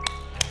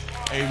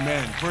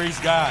Amen. Praise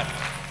God.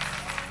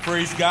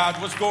 Praise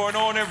God. What's going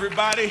on,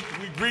 everybody?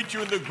 We greet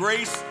you in the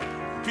grace,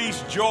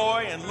 peace,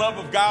 joy, and love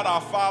of God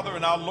our Father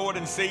and our Lord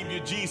and Savior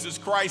Jesus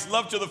Christ.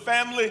 Love to the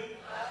family.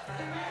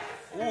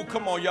 Oh,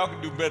 come on, y'all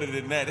can do better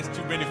than that. There's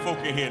too many folk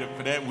in here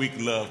for that weak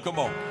love. Come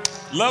on.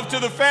 Love to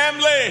the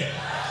family.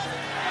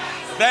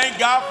 Thank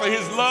God for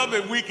his love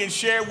that we can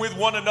share with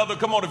one another.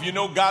 Come on, if you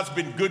know God's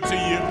been good to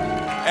you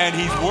and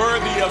he's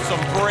worthy of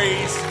some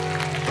praise.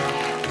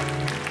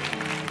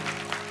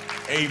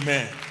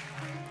 Amen.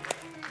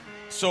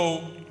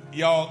 So,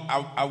 y'all,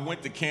 I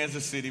went to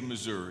Kansas City,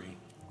 Missouri,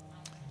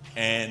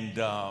 and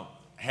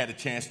had a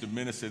chance to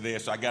minister there.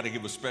 So I got to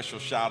give a special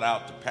shout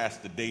out to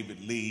Pastor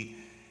David Lee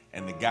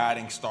and the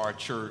Guiding Star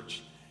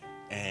Church,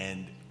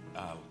 and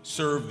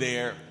served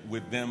there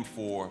with them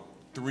for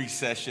 3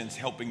 sessions,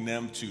 helping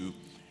them to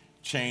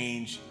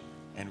change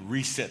and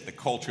reset the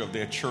culture of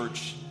their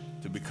church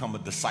to become a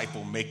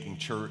disciple-making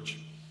church.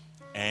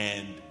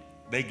 And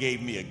they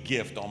gave me a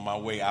gift on my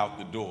way out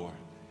the door.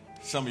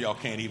 Some of y'all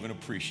can't even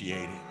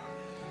appreciate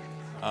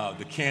it.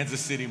 The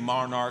Kansas City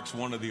Monarchs,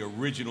 one of the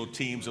original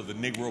teams of the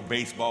Negro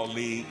Baseball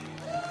League.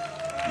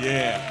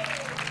 Yeah.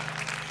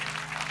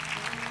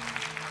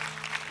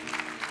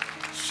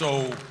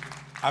 So,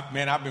 I've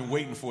been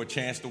waiting for a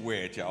chance to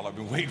wear it, y'all. I've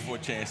been waiting for a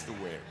chance to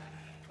wear it.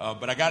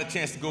 But I got a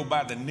chance to go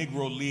by the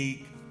Negro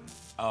League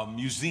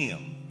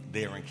Museum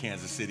there in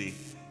Kansas City.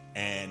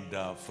 And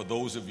for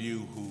those of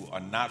you who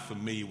are not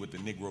familiar with the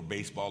Negro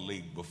Baseball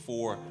League,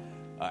 before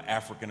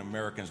African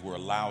Americans were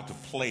allowed to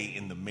play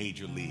in the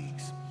major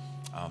leagues,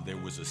 there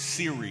was a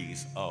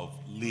series of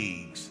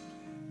leagues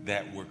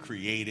that were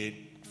created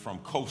from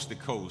coast to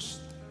coast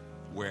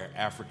where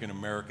African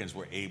Americans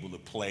were able to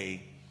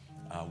play.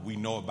 We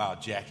know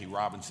about Jackie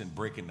Robinson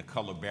breaking the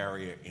color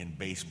barrier in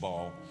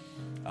baseball,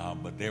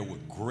 but there were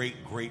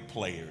great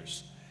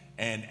players.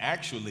 And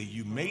actually,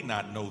 you may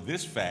not know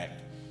this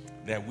fact,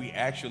 that we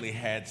actually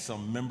had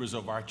some members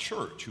of our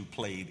church who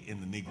played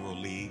in the Negro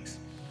Leagues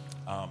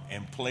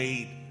and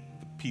played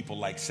people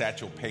like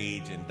Satchel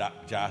Paige and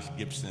Josh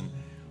Gibson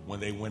when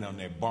they went on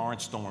their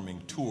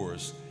barnstorming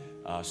tours.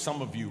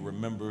 Some of you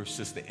remember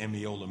Sister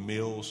Emiola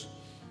Mills.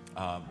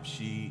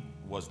 She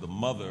was the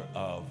mother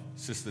of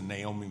Sister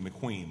Naomi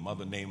McQueen,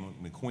 Mother Naomi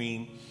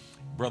McQueen.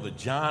 Brother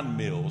John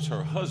Mills,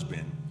 her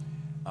husband,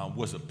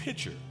 was a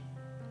pitcher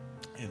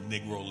in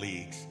Negro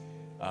Leagues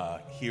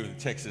here in the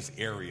Texas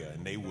area,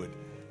 and they would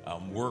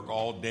work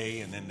all day,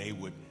 and then they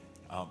would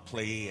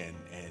play, and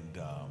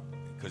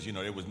because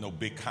there was no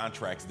big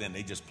contracts then,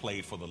 they just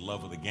played for the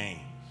love of the game.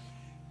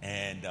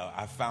 And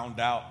I found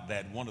out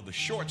that one of the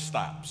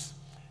shortstops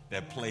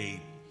that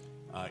played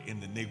in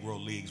the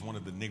Negro Leagues, one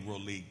of the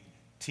Negro League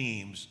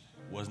teams,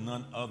 was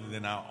none other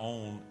than our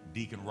own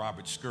Deacon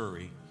Robert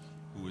Scurry,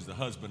 who was the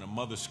husband of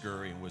Mother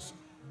Scurry and was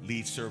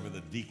lead servant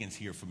of the deacons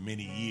here for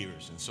many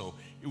years. And so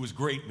it was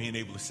great being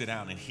able to sit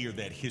down and hear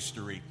that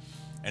history,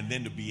 and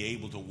then to be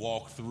able to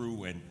walk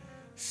through and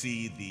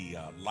see the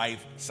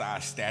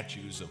life-size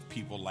statues of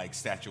people like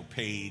Satchel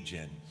Paige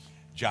and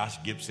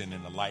Josh Gibson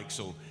and the like.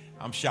 So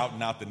I'm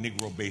shouting out the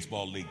Negro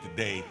Baseball League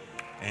today,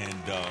 and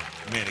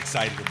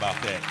excited about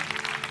that.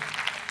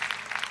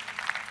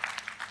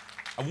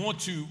 I want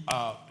to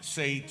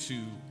say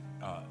to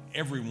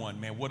everyone,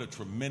 what a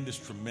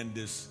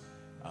tremendous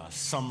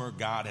summer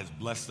God has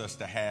blessed us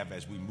to have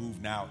as we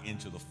move now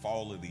into the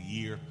fall of the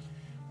year.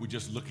 We're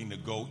just looking to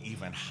go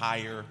even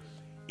higher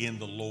in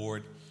the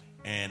Lord,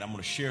 and I'm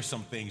going to share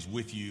some things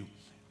with you,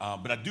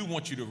 but I do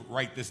want you to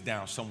write this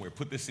down somewhere.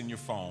 Put this in your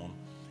phone,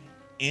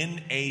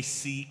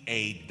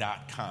 NACA.com,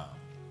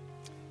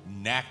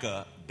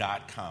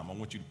 NACA.com. I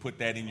want you to put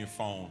that in your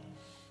phone,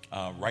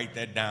 write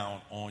that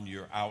down on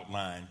your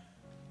outline.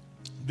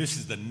 This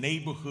is the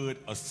Neighborhood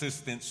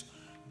Assistance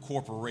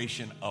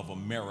Corporation of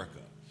America.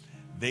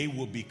 They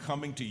will be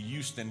coming to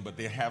Houston, but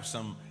they have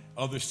some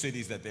other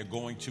cities that they're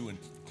going to,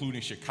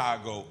 including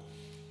Chicago.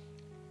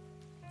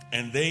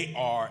 And they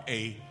are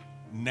a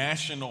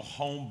national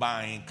home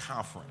buying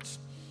conference.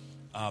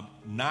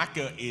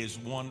 NACA is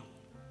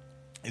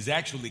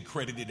actually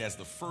credited as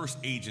the first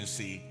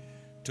agency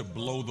to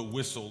blow the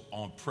whistle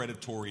on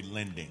predatory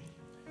lending,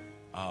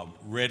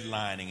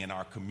 redlining in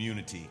our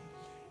community,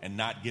 and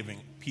not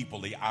giving people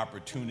the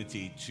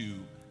opportunity to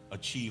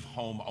achieve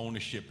home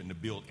ownership and to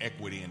build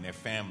equity in their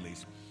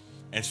families.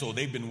 And so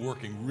they've been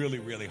working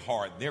really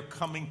hard. They're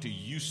coming to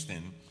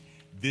Houston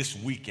this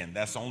weekend.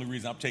 That's the only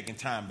reason I'm taking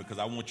time, because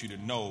I want you to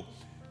know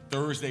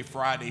Thursday,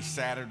 Friday,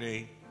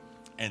 Saturday,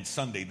 and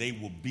Sunday, they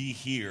will be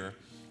here.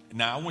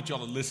 Now, I want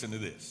y'all to listen to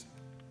this.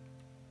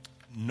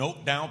 No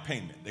down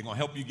payment. They're going to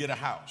help you get a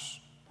house.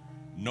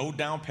 No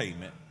down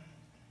payment,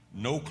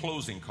 no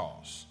closing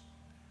costs,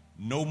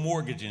 no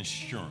mortgage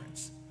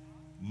insurance,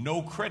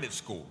 no credit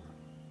score,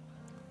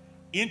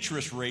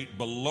 interest rate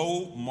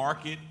below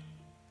market,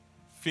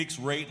 fixed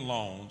rate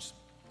loans.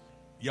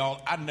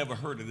 Y'all, I never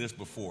heard of this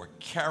before.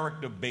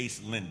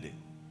 Character-based lending.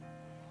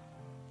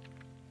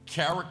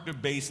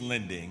 Character-based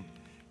lending.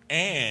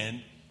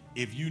 And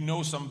if you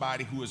know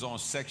somebody who is on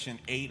Section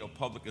 8 of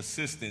public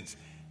assistance,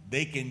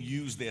 they can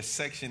use their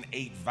Section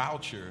 8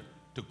 voucher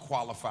to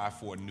qualify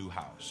for a new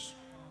house.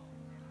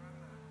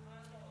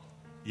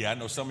 Yeah, I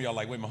know some of y'all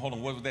like, wait a minute, hold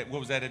on. What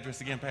was that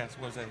address again,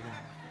 Pastor? What was that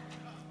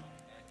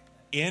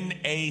again?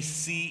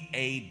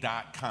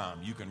 NACA.com.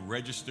 You can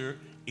register.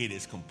 It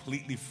is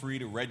completely free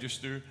to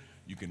register.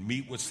 You can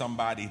meet with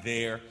somebody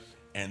there,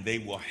 and they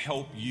will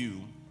help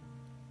you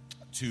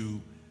to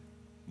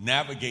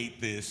navigate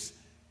this,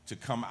 to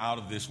come out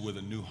of this with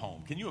a new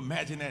home. Can you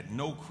imagine that?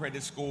 No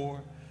credit score,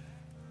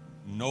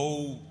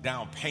 no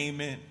down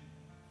payment,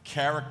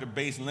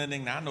 character-based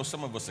lending. Now, I know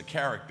some of us are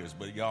characters,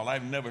 but y'all,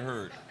 I've never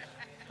heard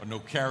of no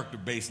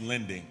character-based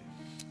lending.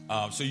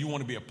 So you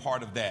want to be a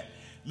part of that.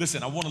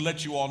 Listen, I want to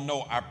let you all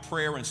know our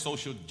prayer and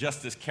social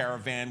justice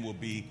caravan will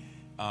be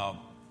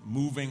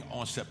moving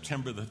on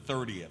September the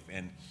 30th.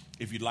 And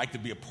if you'd like to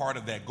be a part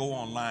of that, go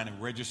online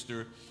and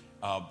register.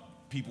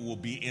 People will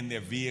be in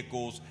their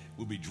vehicles.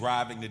 We'll be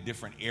driving to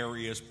different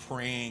areas,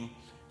 praying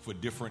for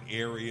different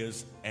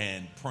areas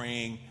and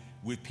praying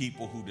with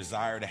people who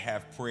desire to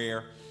have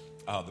prayer.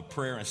 The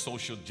prayer and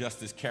social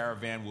justice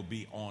caravan will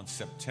be on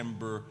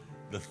September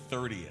the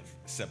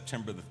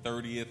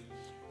 30th,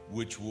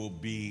 which will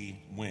be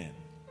when?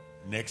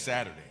 Next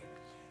Saturday.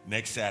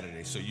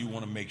 So you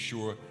want to make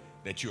sure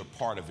that you're a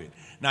part of it.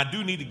 Now, I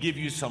do need to give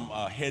you some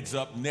heads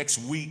up. Next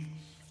week,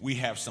 we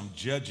have some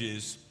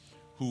judges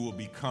who will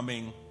be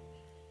coming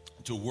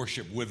to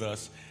worship with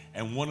us.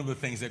 And one of the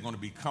things they're going to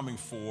be coming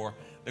for,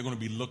 they're going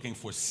to be looking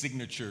for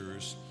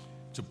signatures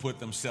to put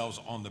themselves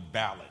on the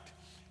ballot.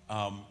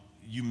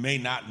 You may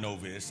not know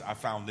this. I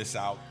found this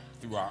out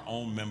through our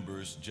own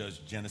members,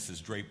 Judge Genesis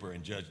Draper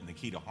and Judge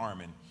Nikita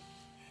Harmon,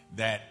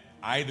 that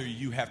either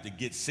you have to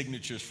get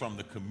signatures from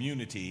the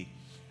community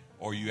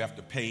or you have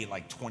to pay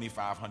like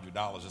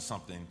 $2,500 or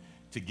something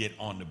to get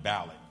on the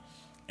ballot.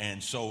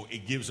 And so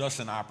it gives us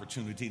an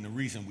opportunity, and the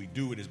reason we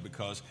do it is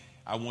because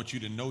I want you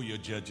to know your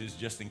judges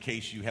just in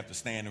case you have to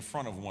stand in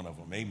front of one of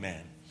them.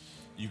 Amen.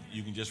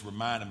 You can just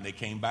remind them they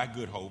came by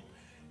Good Hope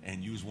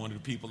and you was one of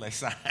the people that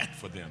signed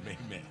for them.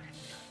 Amen.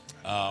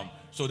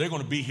 So they're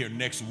going to be here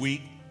next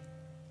week,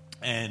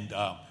 and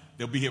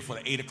they'll be here for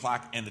the 8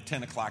 o'clock and the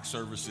 10 o'clock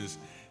services.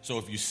 So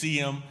if you see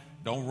them,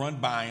 don't run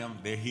by them.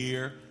 They're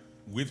here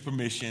with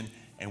permission,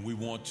 and we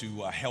want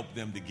to help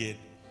them to get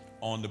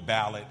on the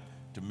ballot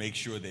to make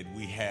sure that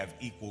we have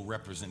equal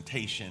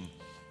representation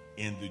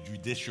in the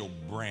judicial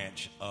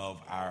branch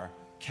of our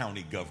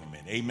county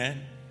government.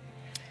 Amen?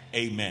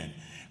 Amen.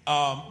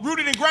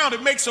 Rooted and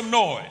grounded, make some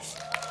noise.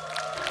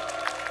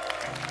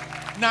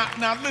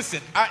 Now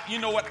listen, you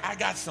know what? I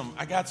got some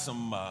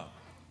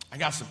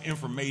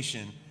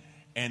information,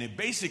 and it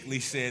basically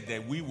said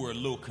that we were a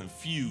little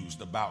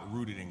confused about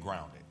rooted and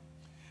grounded.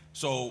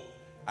 So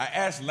I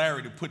asked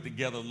Larry to put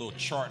together a little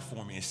chart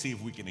for me and see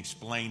if we can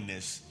explain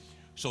this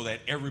so that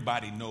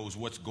everybody knows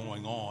what's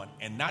going on,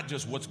 and not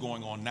just what's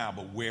going on now,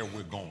 but where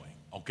we're going,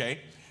 okay?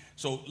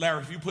 So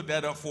Larry, if you put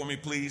that up for me,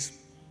 please.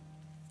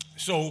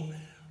 So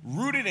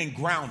rooted and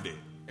grounded,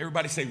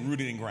 everybody say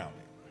rooted and grounded.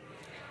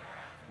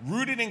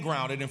 Rooted and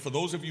grounded, and for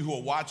those of you who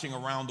are watching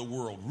around the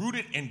world,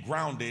 rooted and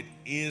grounded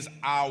is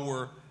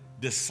our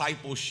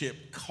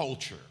discipleship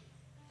culture.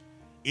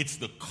 It's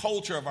the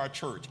culture of our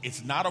church.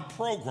 It's not a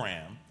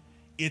program,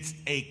 it's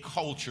a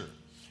culture.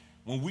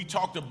 When we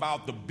talked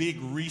about the big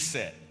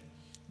reset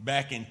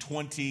back in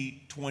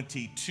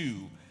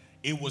 2022,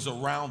 it was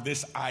around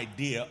this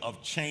idea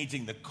of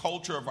changing the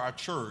culture of our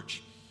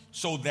church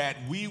so that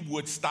we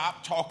would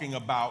stop talking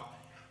about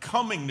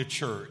coming to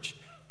church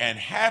and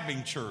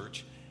having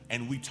church,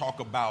 and we talk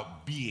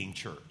about being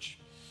church.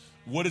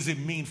 What does it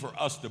mean for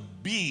us to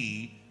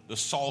be the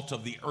salt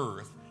of the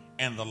earth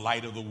and the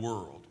light of the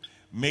world?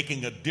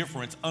 Making a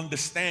difference,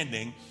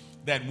 understanding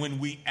that when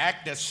we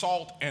act as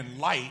salt and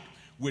light,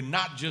 we're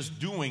not just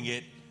doing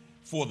it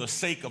for the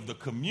sake of the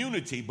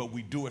community, but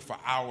we do it for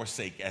our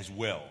sake as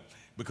well.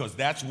 Because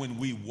that's when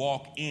we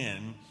walk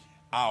in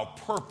our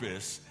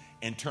purpose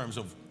in terms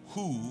of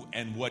who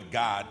and what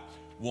God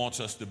wants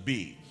us to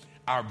be.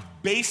 Our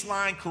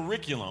baseline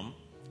curriculum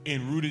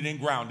in Rooted and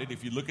Grounded,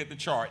 if you look at the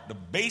chart, the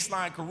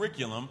baseline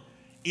curriculum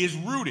is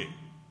rooted,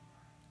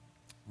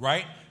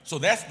 right? So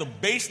that's the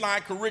baseline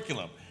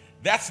curriculum.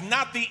 That's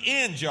not the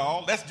end,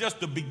 y'all. That's just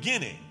the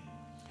beginning.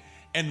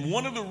 And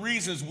one of the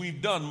reasons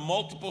we've done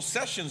multiple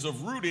sessions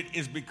of Rooted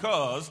is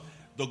because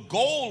the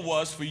goal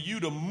was for you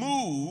to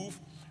move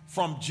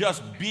from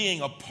just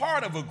being a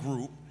part of a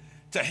group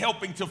to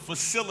helping to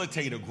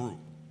facilitate a group,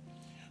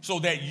 so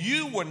that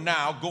you were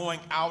now going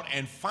out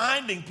and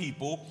finding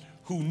people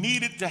who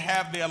needed to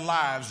have their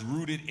lives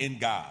rooted in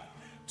God,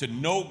 to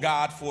know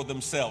God for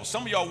themselves.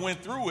 Some of y'all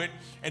went through it,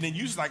 and then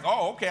you was like,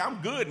 oh, okay,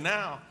 I'm good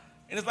now.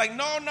 And it's like,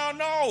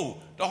 no.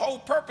 The whole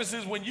purpose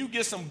is when you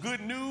get some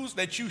good news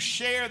that you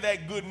share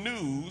that good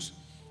news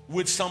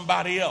with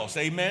somebody else.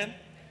 Amen?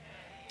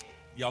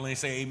 Y'all ain't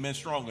say amen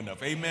strong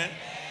enough. Amen?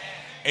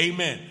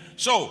 Amen.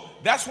 So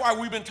that's why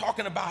we've been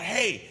talking about,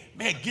 hey,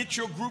 man, get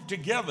your group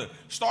together.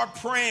 Start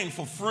praying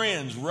for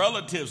friends,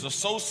 relatives,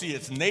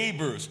 associates,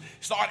 neighbors.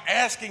 Start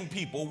asking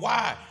people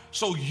why.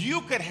 So you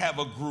could have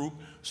a group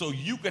so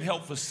you could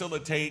help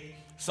facilitate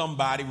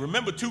somebody.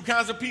 Remember, two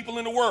kinds of people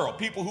in the world.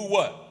 People who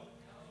what?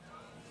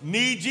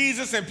 Need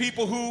Jesus, and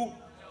people who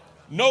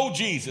know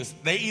Jesus.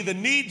 They either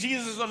need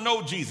Jesus or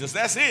know Jesus.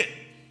 That's it.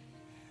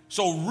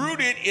 So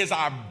Rooted is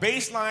our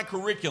baseline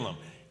curriculum.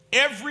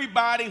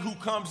 Everybody who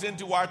comes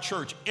into our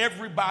church,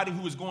 everybody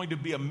who is going to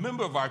be a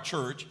member of our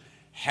church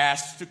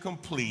has to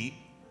complete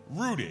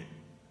Rooted.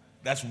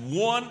 That's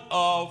one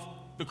of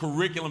the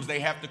curriculums they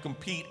have to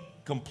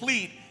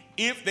complete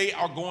if they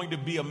are going to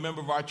be a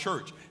member of our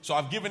church. So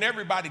I've given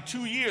everybody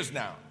 2 years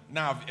now.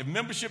 Now, if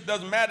membership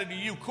doesn't matter to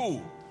you,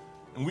 cool.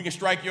 And we can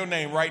strike your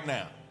name right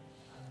now.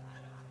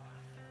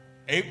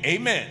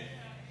 Amen.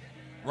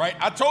 Right?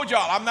 I told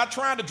y'all, I'm not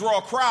trying to draw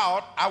a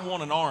crowd. I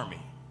want an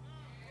army.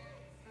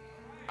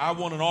 I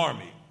want an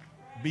army.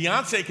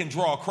 Beyonce can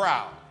draw a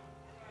crowd.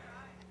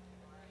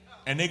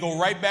 And they go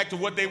right back to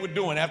what they were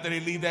doing after they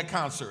leave that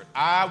concert.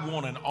 I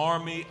want an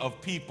army of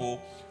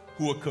people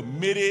who are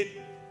committed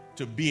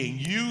to being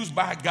used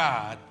by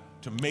God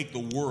to make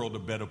the world a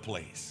better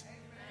place.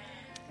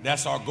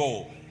 That's our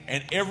goal.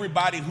 And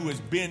everybody who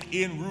has been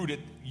in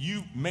Rooted,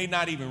 you may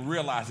not even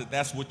realize that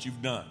that's what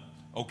you've done.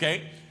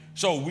 Okay?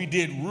 So we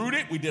did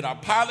Rooted. We did our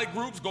pilot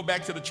groups. Go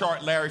back to the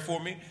chart, Larry, for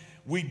me.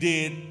 We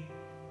did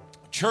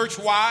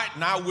church-wide.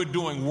 Now we're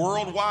doing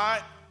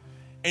worldwide.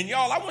 And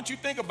y'all, I want you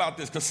to think about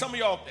this, because some of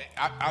y'all,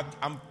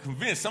 I'm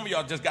convinced some of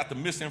y'all just got the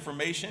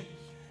misinformation.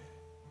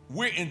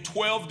 We're in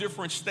 12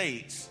 different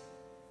states,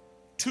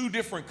 2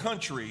 different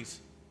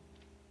countries,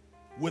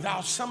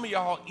 without some of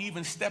y'all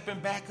even stepping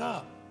back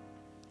up.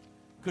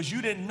 Because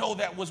you didn't know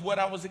that was what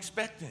I was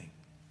expecting.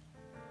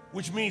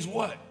 Which means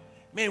what?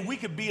 Man, we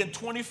could be in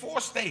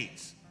 24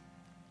 states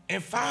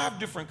and 5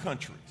 different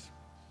countries,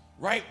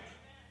 right?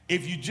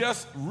 If you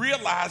just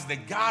realize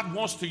that God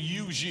wants to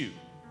use you.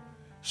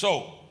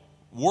 So,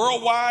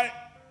 worldwide,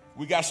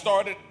 we got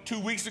started 2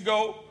 weeks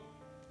ago.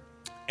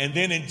 And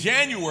then in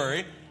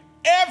January,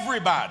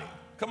 everybody,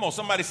 come on,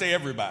 somebody say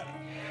everybody.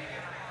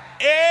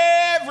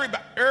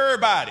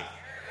 Everybody.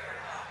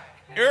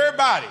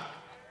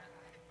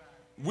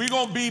 We're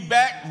going to be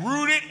back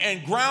rooted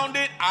and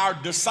grounded. Our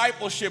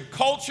discipleship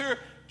culture,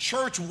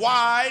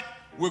 church-wide,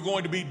 we're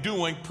going to be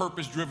doing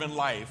purpose-driven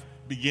life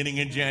beginning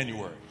in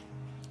January.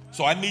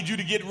 So I need you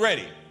to get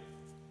ready.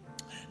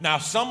 Now,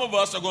 some of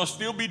us are going to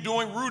still be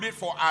doing Rooted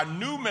for our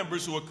new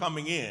members who are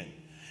coming in.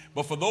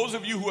 But for those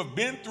of you who have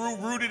been through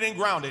Rooted and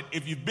Grounded,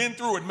 if you've been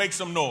through it, make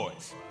some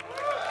noise.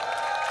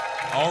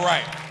 All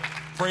right.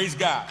 Praise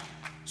God.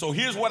 So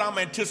here's what I'm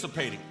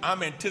anticipating.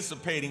 I'm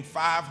anticipating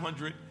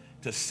 500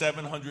 to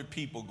 700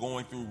 people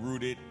going through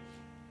Rooted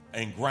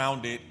and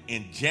Grounded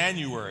in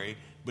January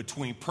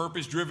between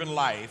Purpose-Driven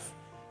Life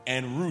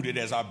and Rooted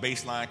as our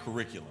baseline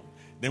curriculum.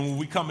 Then when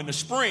we come in the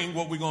spring,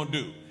 what we're going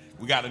to do?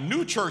 We got a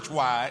new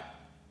church-wide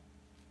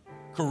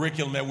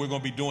curriculum that we're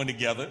going to be doing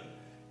together.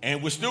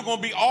 And we're still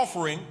going to be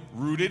offering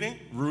Rooted,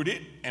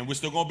 and we're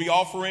still going to be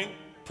offering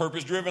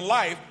Purpose-Driven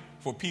Life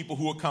for people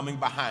who are coming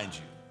behind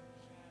you.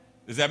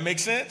 Does that make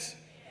sense?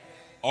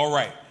 All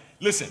right.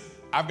 Listen,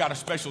 I've got a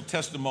special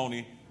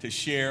testimony to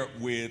share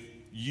with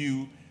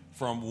you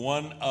from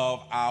one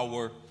of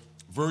our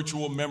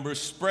virtual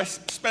members.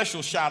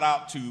 Special shout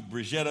out to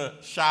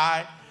Brigetta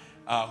Shy,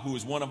 who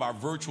is one of our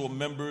virtual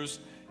members.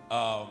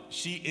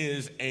 She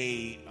is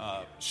a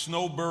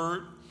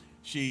snowbird.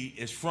 She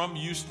is from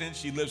Houston.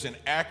 She lives in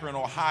Akron,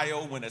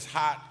 Ohio when it's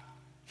hot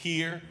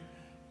here.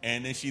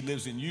 And then she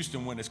lives in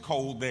Houston when it's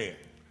cold there.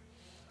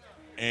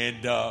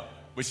 And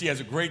but she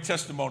has a great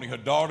testimony. Her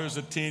daughters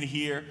attend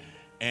here,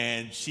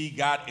 and she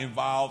got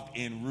involved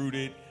in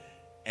Rooted.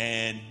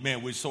 And,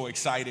 man, we're so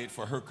excited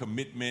for her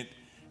commitment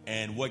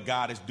and what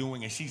God is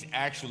doing. And she's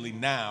actually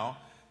now,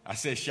 I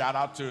said shout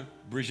out to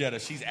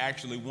Brigetta, she's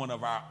actually one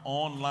of our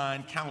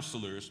online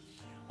counselors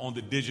on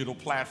the digital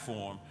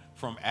platform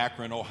from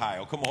Akron,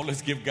 Ohio. Come on,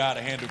 let's give God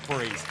a hand of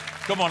praise.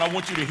 Come on, I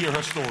want you to hear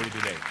her story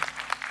today.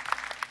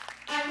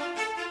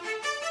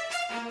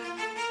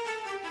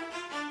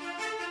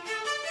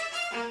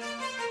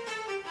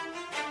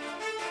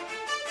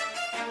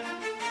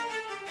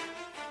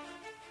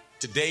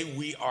 Today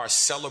we are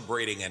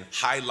celebrating and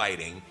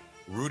highlighting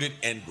Rooted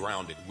and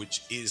Grounded,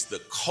 which is the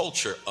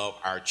culture of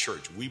our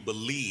church. We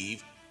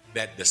believe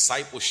that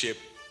discipleship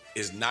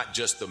is not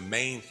just the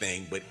main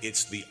thing, but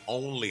it's the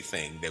only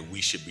thing that we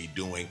should be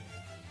doing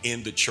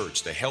in the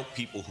church to help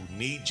people who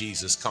need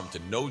Jesus come to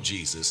know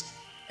Jesus,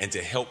 and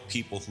to help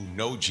people who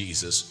know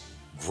Jesus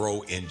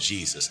grow in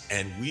Jesus.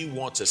 And we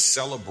want to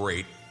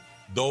celebrate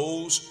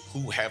those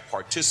who have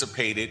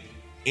participated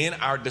in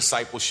our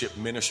discipleship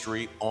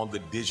ministry on the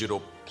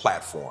digital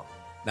platform.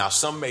 Now,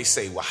 some may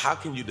say, well, how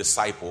can you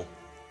disciple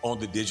on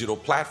the digital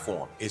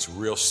platform? It's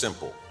real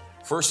simple.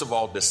 First of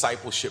all,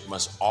 discipleship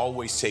must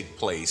always take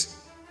place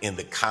in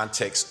the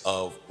context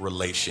of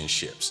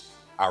relationships.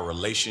 Our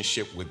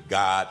relationship with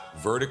God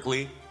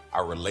vertically,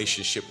 our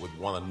relationship with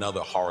one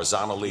another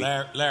horizontally,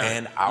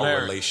 and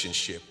our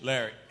relationship.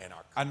 Larry, and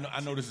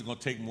I know this is going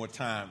to take more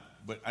time,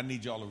 but I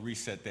need y'all to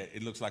reset that.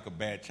 It looks like a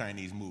bad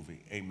Chinese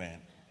movie. Amen.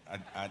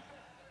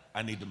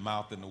 I need the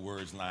mouth and the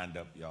words lined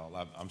up, y'all.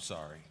 I'm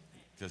sorry.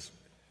 Just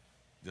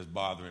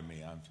bothering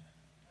me.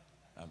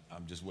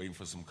 I'm just waiting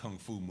for some kung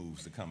fu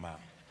moves to come out.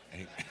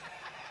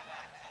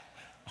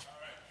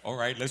 All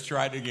right, let's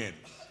try it again.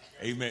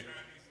 Amen.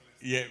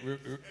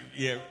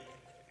 Yeah.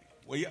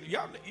 Well,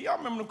 y'all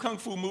remember the kung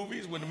fu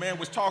movies when the man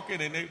was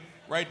talking and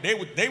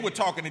they were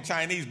talking in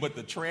Chinese, but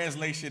the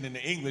translation in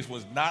the English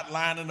was not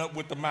lining up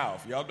with the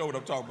mouth. Y'all know what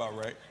I'm talking about,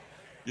 right?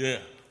 Yeah.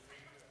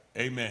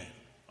 Amen.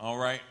 All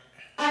right.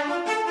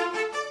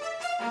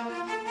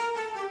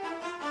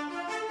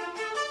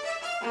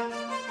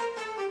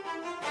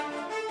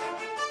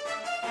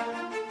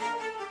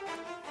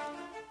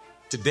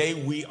 Today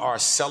we are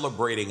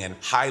celebrating and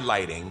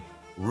highlighting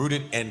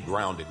Rooted and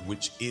Grounded,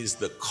 which is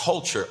the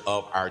culture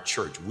of our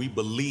church. We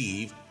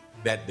believe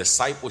that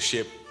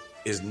discipleship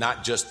is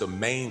not just the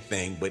main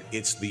thing, but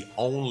it's the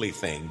only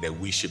thing that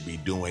we should be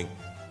doing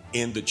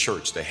in the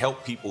church to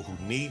help people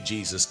who need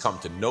Jesus come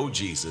to know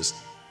Jesus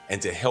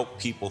and to help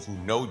people who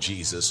know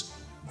Jesus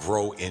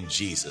grow in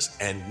Jesus.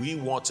 And we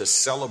want to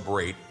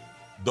celebrate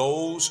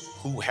those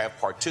who have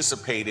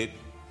participated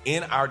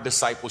in our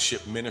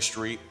discipleship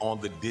ministry on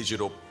the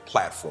digital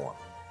platform.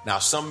 Now,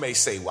 some may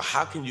say, well,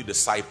 how can you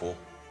disciple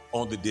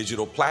on the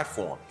digital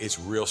platform? It's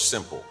real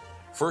simple.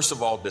 First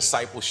of all,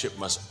 discipleship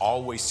must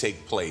always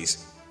take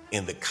place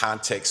in the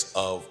context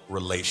of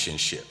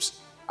relationships.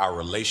 Our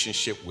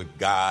relationship with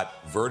God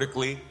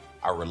vertically,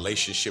 our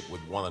relationship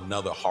with one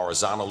another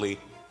horizontally,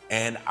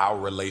 and our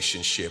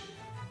relationship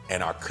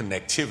and our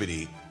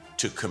connectivity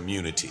to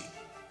community.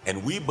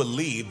 And we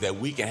believe that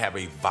we can have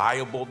a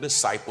viable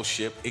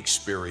discipleship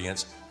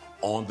experience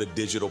on the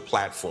digital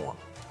platform.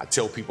 I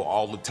tell people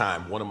all the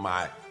time, one of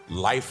my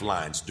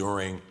lifelines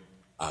during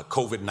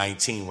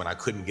COVID-19, when I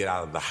couldn't get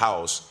out of the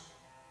house,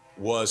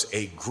 was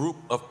a group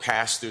of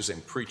pastors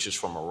and preachers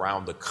from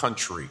around the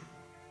country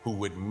who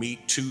would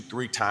meet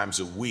 2-3 times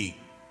a week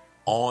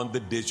on the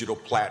digital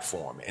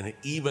platform. And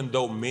even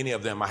though many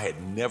of them I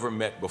had never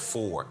met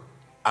before,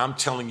 I'm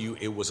telling you,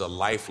 it was a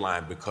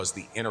lifeline because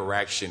the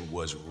interaction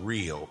was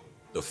real.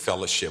 The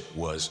fellowship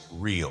was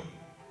real.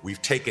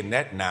 We've taken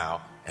that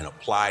now and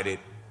applied it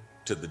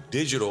to the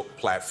digital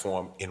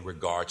platform in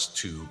regards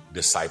to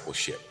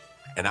discipleship.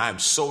 And I'm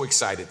so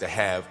excited to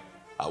have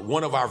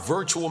one of our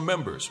virtual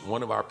members,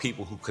 one of our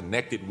people who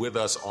connected with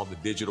us on the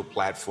digital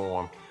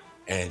platform.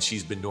 And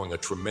she's been doing a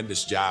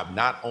tremendous job,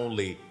 not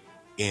only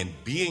in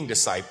being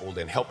discipled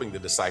and helping to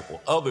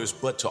disciple others,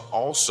 but to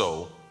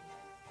also,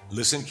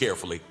 listen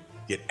carefully,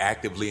 get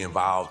actively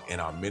involved in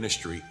our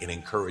ministry in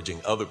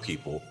encouraging other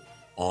people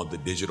on the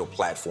digital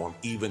platform,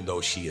 even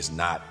though she is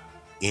not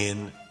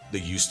in the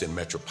Houston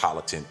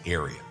metropolitan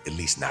area, at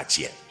least not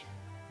yet.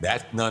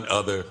 That's none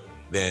other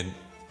than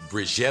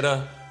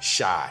Brigetta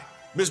Shy.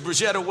 Miss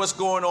Brigetta, what's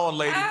going on,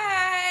 lady?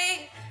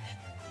 Hi.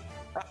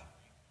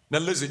 Now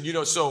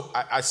listen, so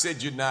I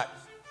said you're not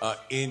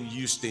in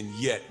Houston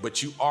yet,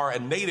 but you are a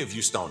native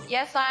Houstonian.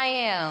 Yes, I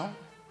am.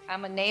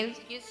 I'm a native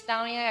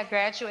Houstonian. I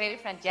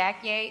graduated from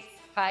Jack Yates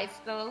High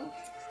School,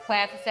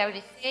 class of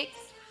 76,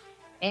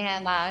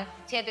 and I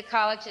attended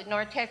college at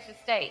North Texas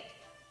State.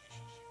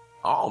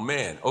 Oh,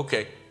 man.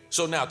 Okay.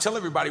 So now tell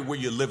everybody where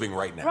you're living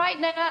right now. Right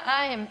now,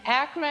 I am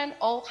Akron,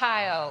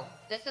 Ohio.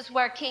 This is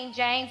where King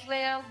James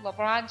lived,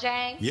 LeBron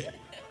James. Yeah.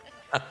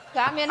 So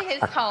I'm in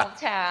his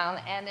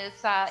hometown, and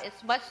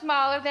it's much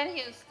smaller than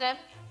Houston.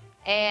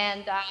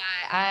 And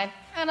I'm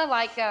kind of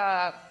like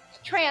a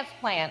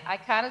transplant. I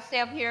kind of stay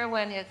up here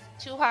when it's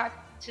too hot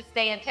to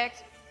stay in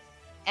Texas.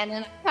 And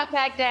then I come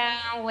back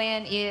down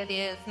when it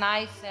is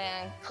nice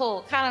and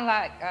cool, kind of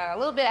like a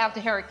little bit after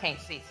hurricane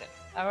season,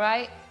 all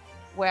right?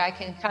 Where I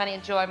can kind of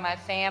enjoy my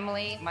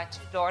family. My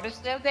 2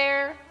 daughters live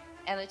there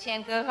and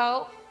attend Good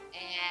Hope.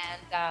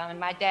 And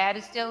my dad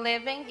is still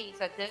living.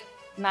 He's a good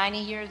 90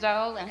 years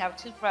old and have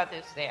 2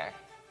 brothers there.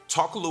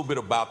 Talk a little bit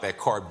about that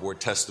cardboard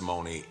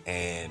testimony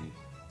and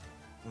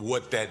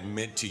what that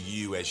meant to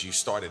you as you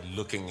started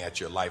looking at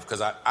your life.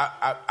 Because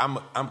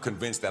I'm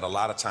convinced that a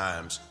lot of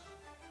times,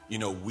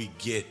 we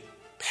get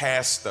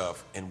past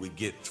stuff and we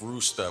get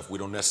through stuff. We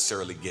don't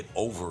necessarily get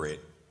over it.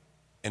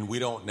 And we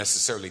don't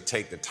necessarily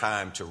take the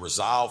time to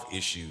resolve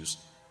issues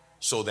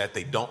so that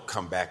they don't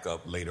come back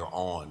up later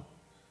on.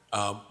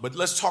 But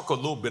let's talk a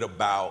little bit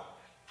about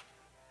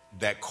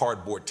that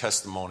cardboard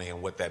testimony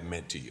and what that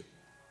meant to you.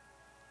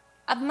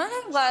 Mine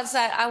was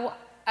that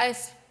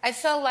I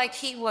felt like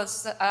he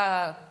was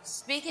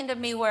speaking to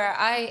me where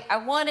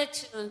I wanted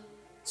to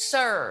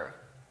serve.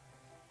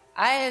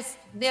 I have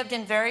lived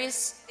in various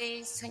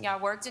cities. I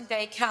worked in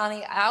Dade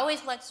County. I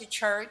always went to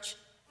church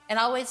and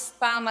I always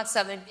found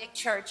myself in big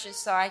churches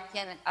so I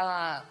can,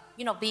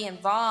 be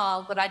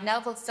involved, but I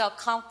never felt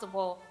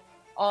comfortable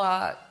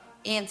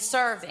in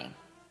serving.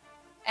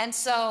 And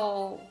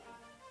so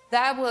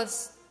that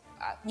was,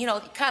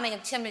 kind of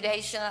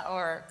intimidation,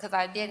 or because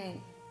I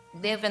didn't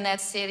live in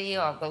that city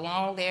or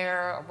belong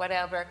there or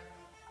whatever.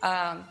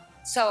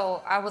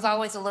 So I was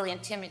always a little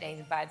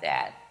intimidated by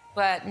that.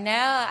 But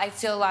now I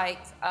feel like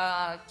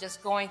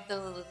just going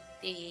through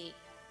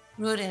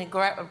rooted and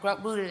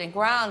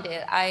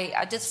grounded,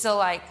 I just feel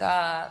like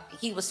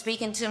he was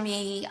speaking to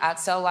me. I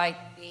felt like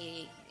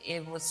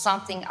it was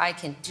something I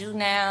can do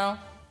now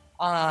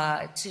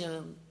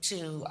to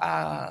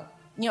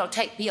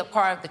be a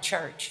part of the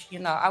church.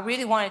 I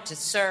really wanted to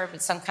serve in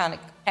some kind of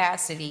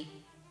capacity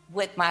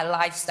with my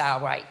lifestyle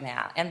right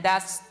now, and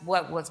that's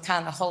what was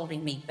kind of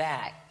holding me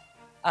back.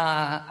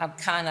 I'm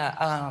kind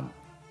of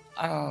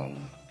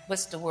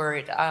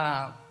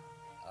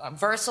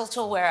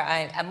versatile, where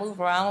I move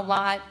around a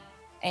lot,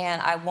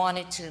 and I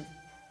wanted to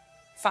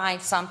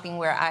find something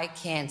where I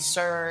can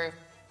serve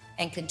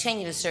and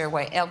continue to serve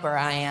wherever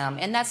I am,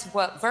 and that's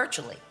what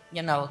virtually,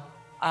 where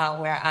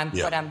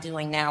what I'm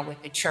doing now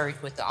with the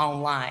church, with the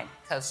online,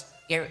 because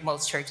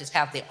most churches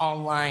have the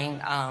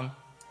online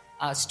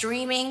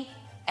streaming,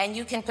 and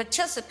you can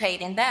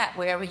participate in that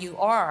wherever you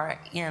are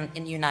in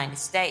the United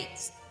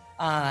States,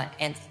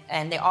 and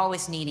they're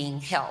always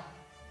needing help.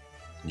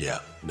 Yeah,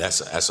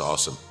 that's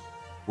awesome.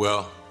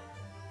 Well,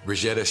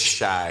 Brigetta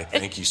Shy,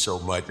 thank you so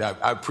much.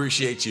 I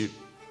appreciate you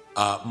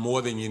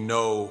more than you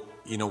know.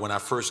 When I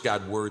first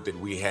got word that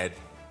we had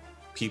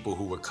people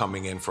who were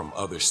coming in from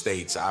other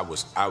states, I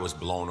was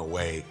blown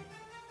away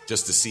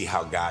just to see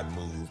how God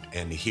moved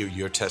and to hear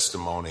your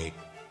testimony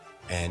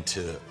and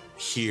to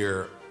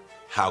hear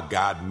how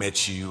God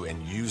met you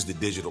and used the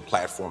digital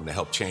platform to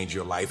help change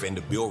your life and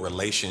to build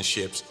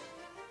relationships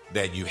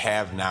that you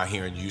have now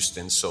here in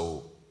Houston.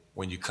 So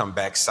when you come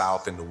back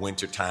south in the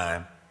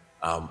wintertime,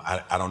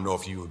 I don't know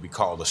if you would be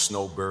called a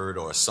snowbird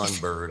or a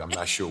sunbird. I'm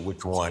not sure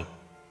which one.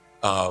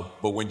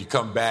 But when you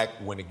come back,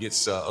 when it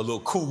gets a little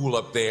cool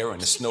up there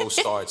and the snow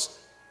starts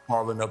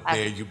falling up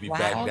there, you'll be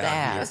back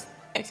down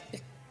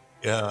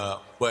here.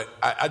 But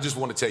I just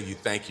want to tell you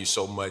thank you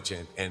so much.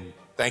 And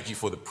thank you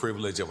for the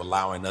privilege of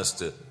allowing us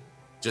to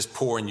just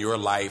pour in your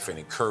life and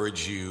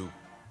encourage you,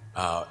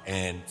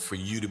 and for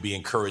you to be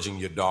encouraging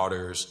your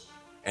daughters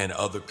and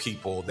other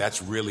people.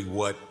 That's really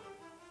what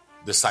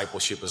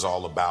discipleship is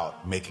all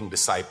about, making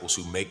disciples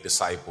who make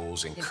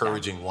disciples,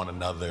 encouraging one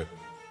another,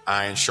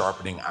 iron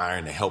sharpening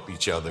iron to help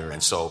each other.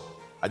 And so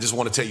I just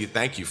want to tell you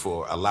thank you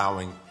for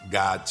allowing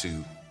God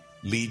to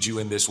lead you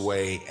in this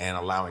way and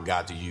allowing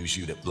God to use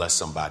you to bless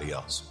somebody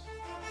else.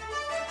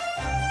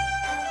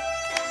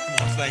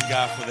 Thank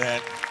God for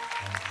that.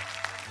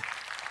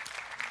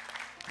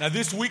 Now,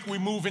 this week we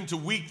move into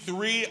week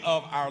 3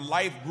 of our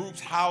life groups.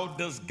 How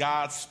does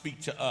God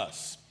speak to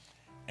us?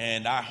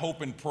 And I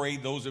hope and pray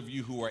those of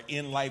you who are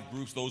in life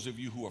groups, those of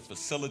you who are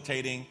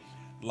facilitating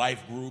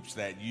life groups,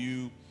 that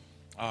you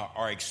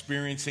are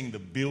experiencing the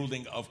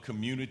building of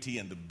community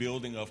and the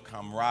building of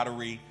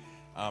camaraderie.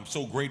 I'm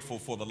so grateful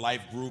for the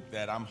life group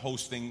that I'm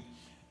hosting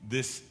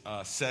this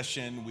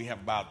session. We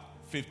have about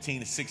 15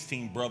 to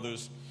 16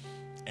 brothers,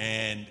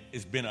 and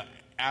it's been an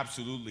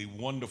absolutely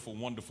wonderful,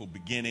 wonderful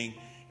beginning,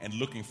 and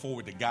looking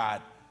forward to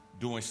God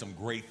doing some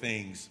great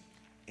things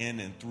in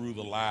and through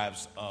the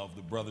lives of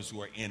the brothers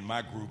who are in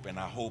my group. And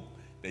I hope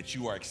that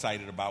you are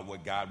excited about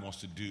what God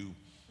wants to do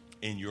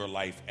in your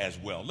life as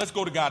well. Let's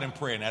go to God in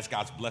prayer and ask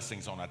God's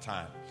blessings on our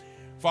time.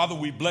 Father,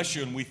 we bless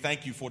you and we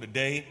thank you for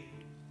today.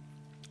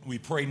 We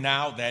pray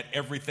now that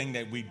everything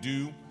that we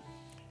do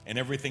and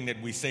everything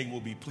that we say will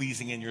be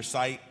pleasing in your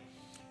sight.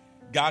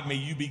 God, may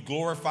you be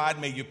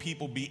glorified. May your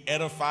people be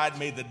edified.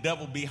 May the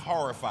devil be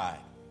horrified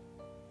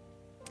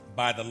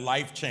by the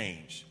life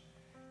change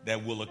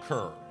that will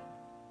occur.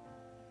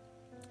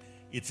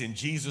 It's in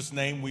Jesus'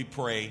 name we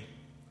pray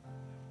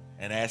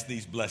and ask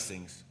these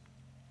blessings.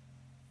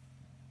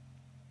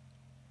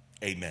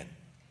 Amen.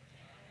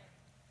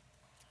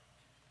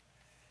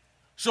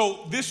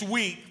 So this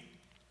week,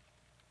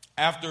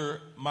 after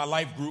my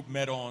life group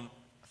met on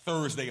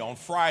Thursday, on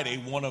Friday,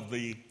 one of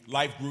the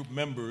life group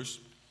members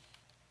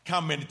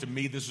commented to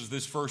me, this was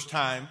his first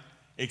time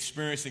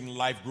experiencing the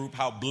life group,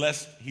 how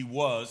blessed he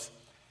was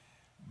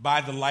by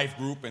the life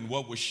group and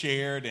what was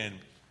shared and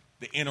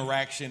the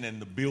interaction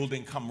and the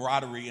building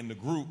camaraderie in the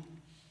group.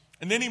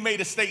 And then he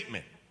made a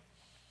statement.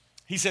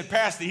 He said,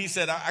 Pastor,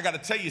 I got to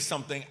tell you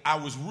something. I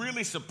was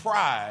really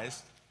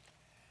surprised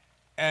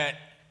at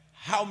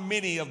how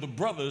many of the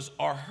brothers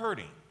are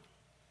hurting,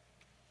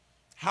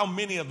 how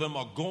many of them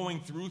are going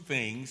through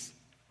things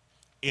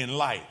in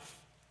life.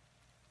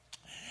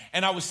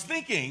 And I was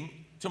thinking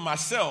to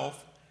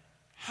myself,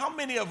 how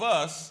many of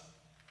us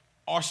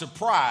are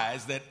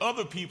surprised that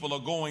other people are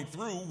going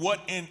through what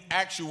in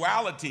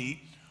actuality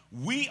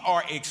we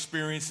are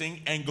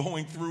experiencing and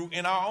going through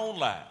in our own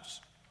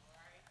lives?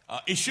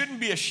 It shouldn't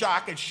be a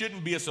shock. It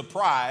shouldn't be a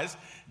surprise.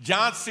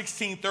 John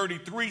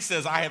 16:33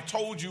 says, I have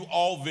told you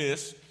all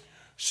this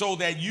so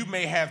that you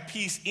may have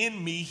peace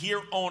in me.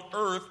 Here on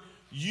earth,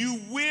 you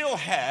will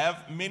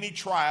have many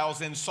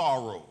trials and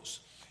sorrows.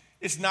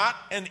 It's not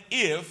an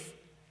if,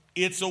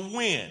 it's a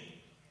when.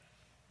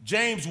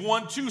 James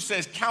 1:2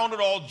 says, count it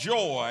all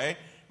joy,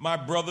 my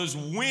brothers,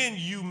 when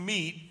you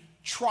meet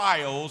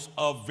trials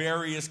of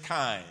various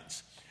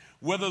kinds.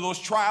 Whether those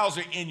trials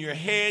are in your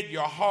head,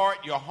 your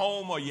heart, your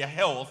home, or your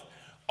health,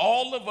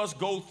 all of us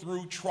go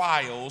through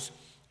trials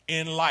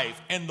in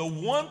life. And the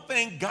one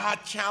thing God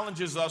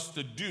challenges us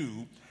to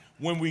do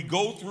when we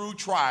go through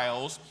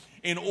trials,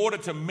 in order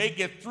to make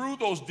it through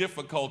those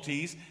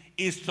difficulties,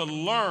 is to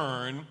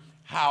learn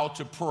how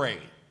to pray.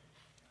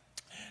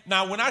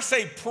 Now, when I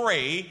say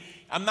pray,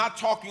 I'm not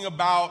talking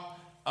about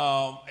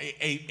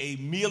a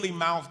mealy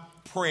mouth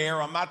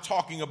prayer. I'm not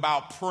talking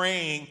about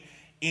praying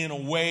in a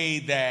way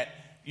that,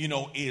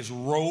 is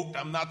rote.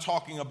 I'm not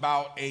talking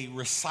about a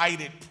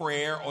recited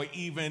prayer or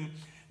even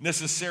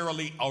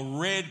necessarily a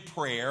read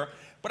prayer,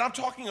 but I'm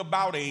talking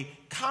about a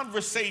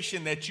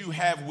conversation that you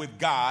have with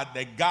God,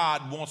 that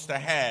God wants to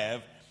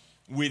have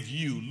with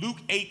you. Luke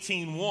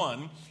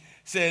 18:1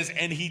 says,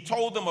 and he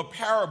told them a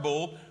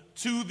parable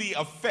to the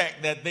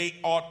effect that they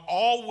ought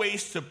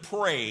always to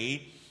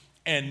pray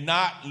and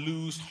not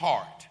lose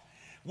heart.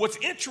 What's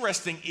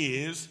interesting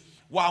is,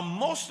 while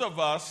most of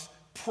us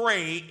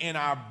pray in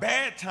our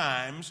bad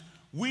times,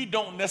 we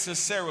don't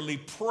necessarily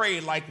pray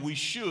like we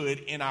should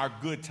in our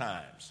good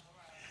times.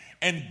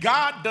 And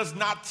God does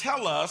not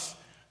tell us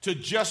to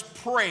just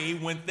pray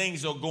when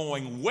things are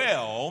going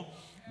well.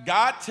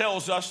 God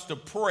tells us to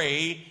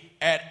pray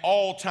at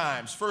all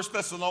times. 1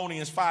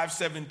 Thessalonians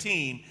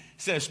 5:17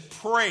 says,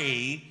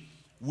 pray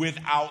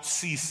without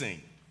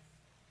ceasing.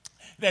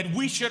 That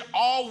we should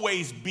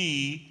always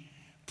be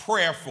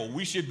prayerful.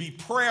 We should be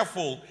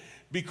prayerful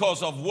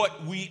because of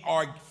what we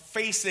are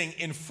facing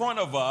in front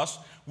of us.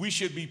 We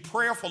should be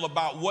prayerful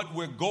about what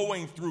we're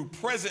going through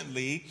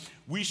presently.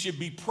 We should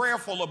be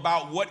prayerful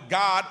about what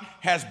God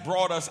has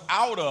brought us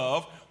out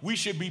of. We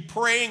should be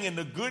praying in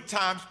the good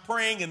times,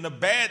 praying in the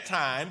bad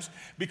times,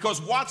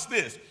 because watch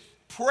this.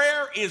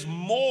 Prayer is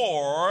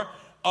more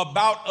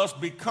about us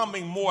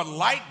becoming more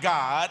like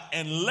God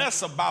and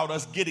less about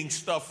us getting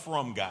stuff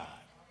from God.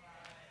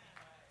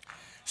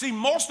 See,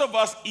 most of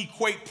us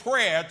equate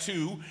prayer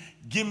to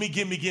gimme,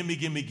 gimme, gimme,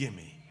 gimme,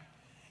 gimme.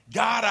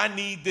 God, I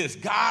need this.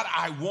 God,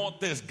 I want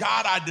this.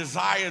 God, I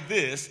desire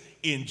this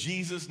in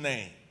Jesus'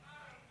 name.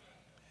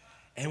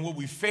 And what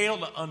we fail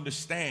to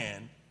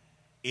understand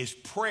is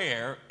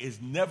prayer is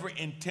never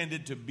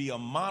intended to be a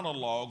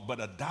monologue, but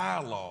a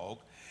dialogue.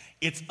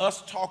 It's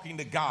us talking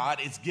to God.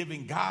 It's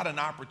giving God an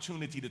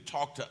opportunity to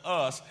talk to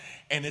us.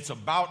 And it's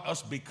about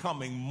us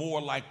becoming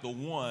more like the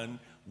one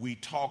we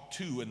talk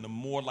to and the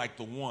more like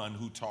the one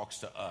who talks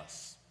to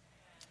us.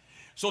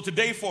 So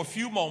today, for a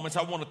few moments,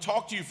 I want to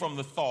talk to you from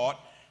the thought,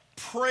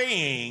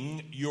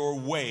 praying your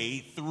way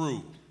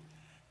through.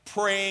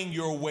 Praying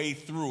your way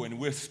through. And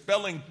we're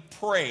spelling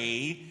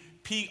pray,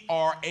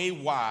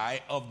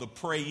 P-R-A-Y, of the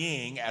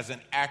praying as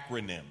an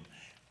acronym.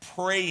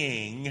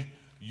 Praying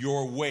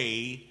your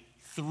way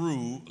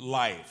through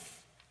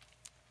life.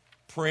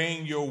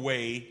 Praying your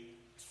way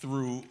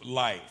through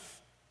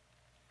life.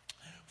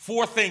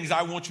 4 things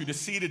I want you to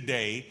see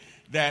today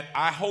that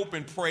I hope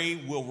and pray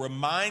will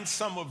remind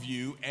some of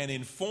you and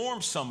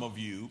inform some of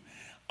you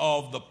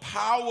of the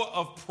power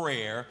of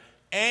prayer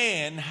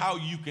and how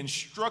you can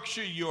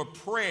structure your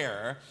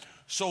prayer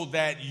so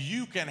that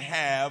you can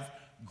have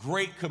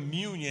great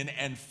communion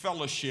and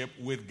fellowship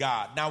with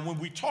God. Now, when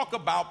we talk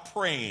about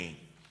praying,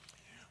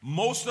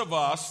 most of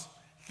us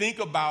think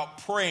about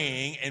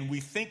praying and we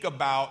think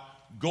about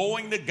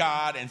going to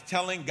God and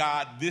telling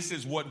God this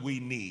is what we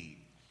need.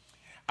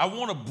 I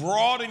want to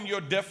broaden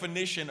your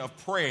definition of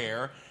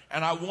prayer,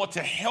 and I want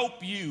to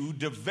help you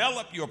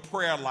develop your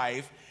prayer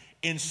life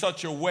in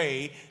such a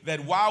way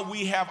that while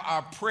we have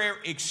our prayer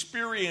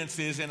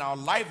experiences in our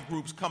life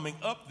groups coming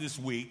up this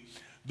week,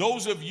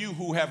 those of you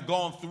who have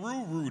gone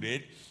through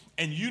Rooted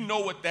and you know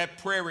what that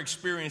prayer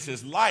experience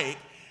is like,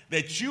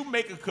 that you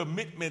make a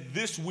commitment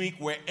this week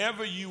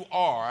wherever you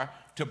are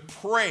to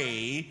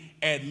pray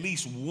at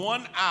least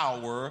 1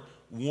 hour,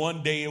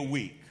 1 day a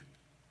week.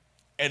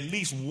 At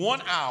least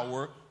 1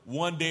 hour,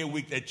 1 day a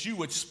week, that you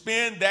would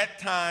spend that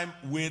time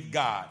with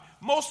God.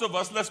 Most of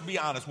us, let's be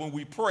honest, when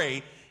we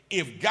pray,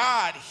 if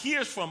God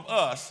hears from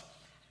us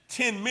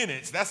 10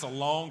 minutes, that's a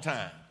long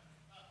time.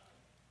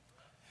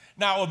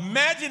 Now,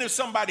 imagine if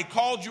somebody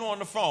called you on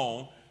the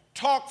phone,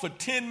 talked for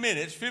 10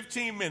 minutes,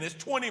 15 minutes,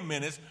 20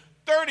 minutes,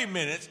 30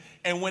 minutes,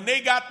 and when they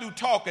got through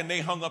talking,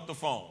 they hung up the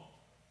phone.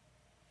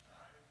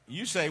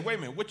 You say, wait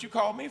a minute, what you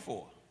called me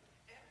for?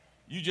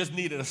 You just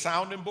needed a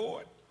sounding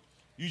board?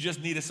 You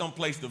just needed some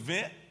place to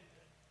vent?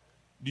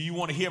 Do you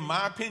want to hear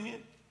my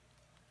opinion?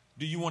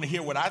 Do you want to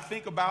hear what I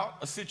think about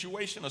a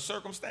situation, a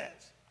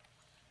circumstance?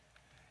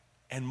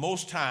 And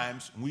most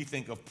times we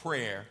think of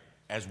prayer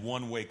as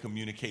one-way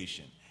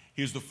communication.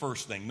 Here's the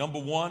first thing. Number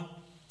 1,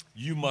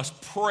 you must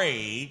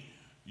pray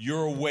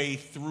your way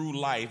through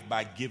life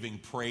by giving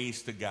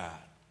praise to God.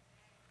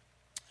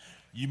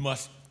 You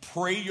must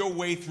pray your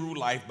way through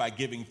life by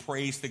giving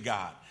praise to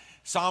God.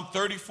 Psalm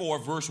 34,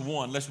 verse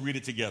 1, let's read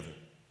it together.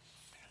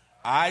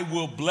 I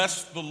will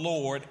bless the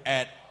Lord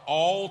at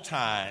all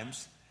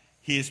times.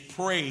 His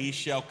praise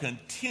shall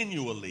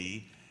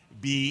continually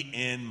be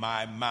in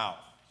my mouth.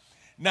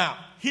 Now,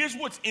 here's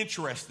what's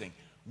interesting.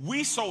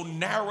 We so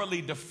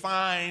narrowly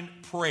define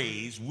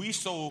praise, we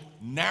so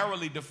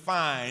narrowly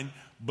define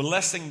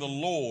blessing the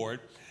Lord,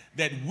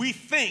 that we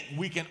think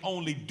we can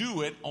only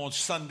do it on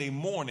Sunday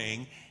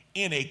morning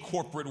in a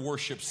corporate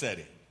worship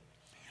setting.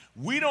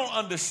 we don't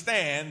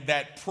understand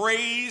that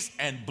praise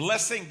and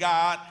blessing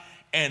God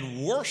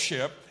and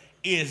worship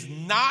is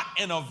not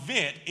an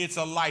event, it's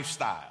a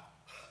lifestyle.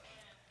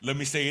 Let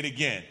me say it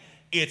again.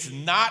 It's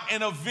not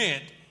an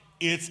event,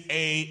 it's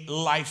a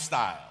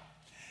lifestyle.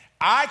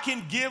 I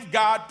can give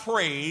God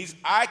praise.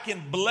 I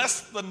can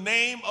bless the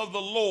name of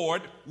the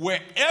Lord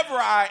wherever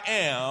I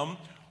am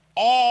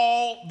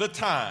all the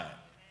time.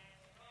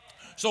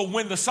 So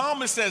when the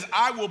psalmist says,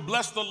 I will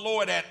bless the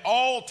Lord at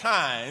all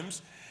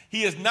times,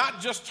 he is not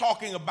just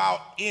talking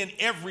about in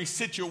every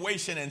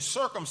situation and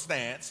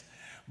circumstance,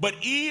 but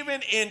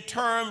even in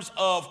terms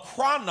of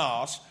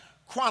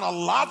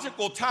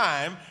chronological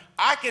time,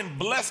 I can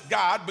bless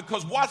God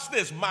because watch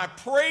this, my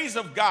praise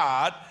of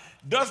God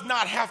does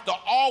not have to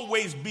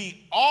always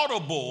be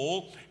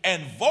audible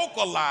and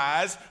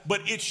vocalized,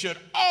 but it should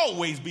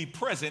always be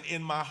present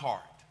in my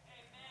heart.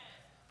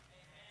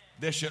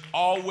 There should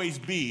always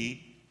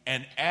be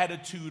an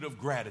attitude of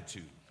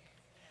gratitude,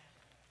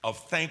 of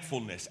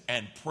thankfulness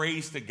and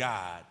praise to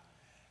God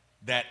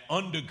that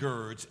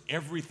undergirds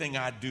everything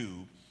I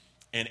do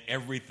and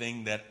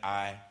everything that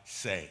I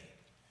say.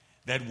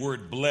 That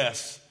word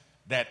bless,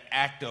 that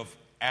act of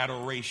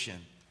adoration,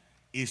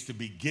 is to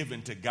be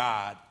given to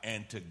God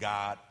and to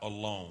God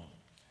alone.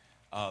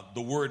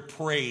 The word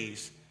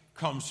praise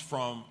comes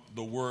from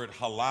the word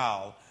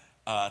halal.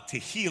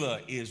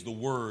 Tehillah is the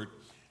word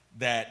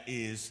that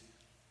is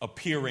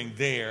appearing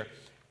there,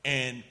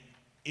 and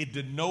it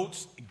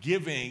denotes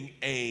giving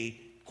a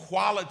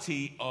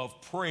quality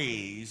of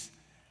praise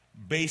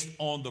based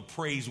on the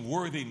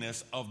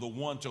praiseworthiness of the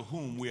one to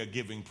whom we are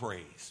giving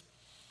praise.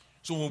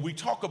 So when we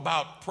talk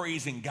about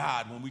praising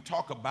God, when we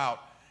talk about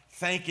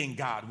thanking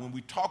God, when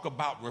we talk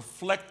about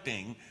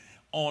reflecting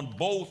on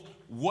both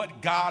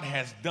what God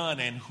has done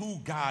and who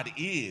God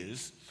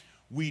is,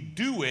 we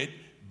do it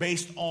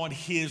based on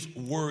his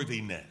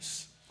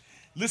worthiness.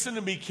 Listen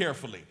to me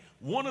carefully.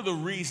 One of the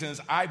reasons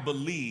I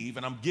believe,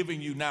 and I'm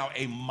giving you now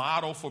a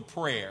model for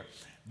prayer,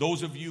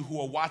 those of you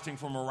who are watching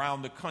from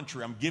around the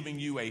country, I'm giving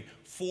you a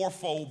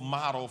fourfold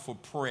model for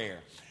prayer.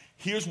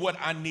 Here's what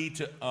I need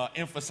to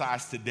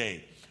emphasize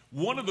today.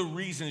 One of the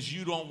reasons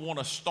you don't want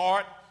to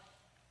start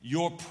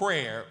your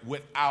prayer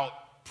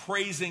without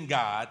praising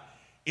God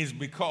is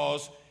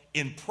because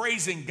in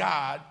praising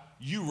God,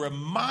 you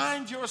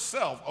remind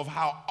yourself of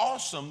how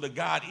awesome the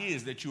God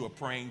is that you are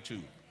praying to.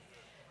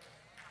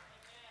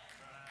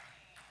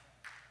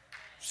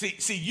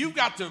 See, you've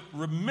got to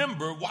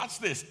remember, watch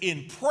this,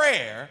 in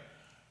prayer,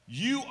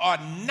 you are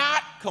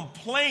not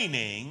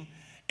complaining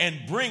and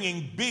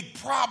bringing big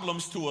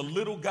problems to a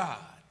little God.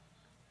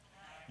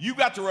 You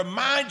got to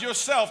remind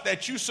yourself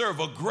that you serve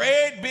a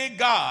great big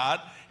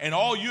God, and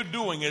all you're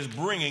doing is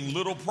bringing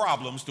little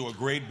problems to a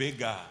great big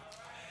God.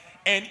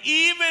 And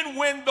even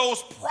when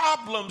those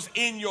problems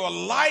in your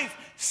life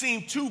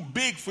seem too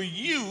big for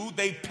you,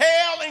 they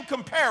pale in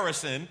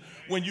comparison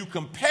when you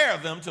compare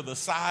them to the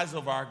size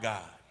of our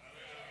God.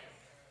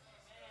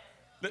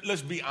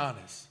 Let's be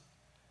honest.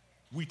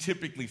 We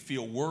typically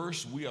feel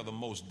worse. We are the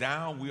most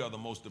down. We are the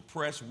most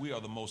depressed. We are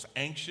the most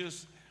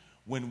anxious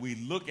when we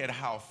look at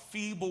how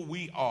feeble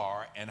we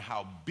are and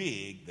how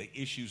big the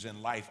issues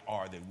in life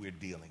are that we're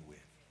dealing with.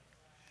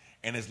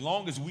 And as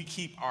long as we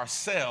keep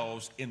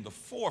ourselves in the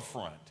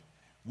forefront,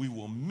 we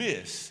will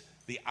miss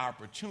the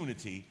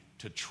opportunity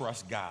to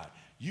trust God.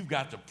 You've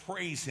got to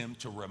praise him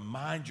to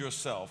remind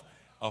yourself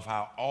of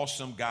how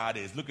awesome God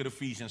is. Look at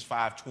Ephesians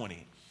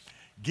 5:20.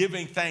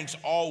 Giving thanks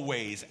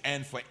always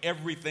and for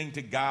everything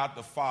to God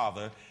the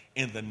Father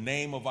in the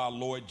name of our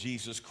Lord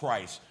Jesus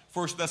Christ.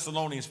 1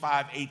 Thessalonians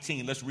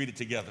 5:18. Let's read it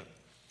together.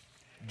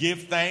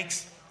 Give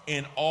thanks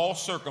in all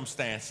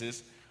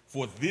circumstances,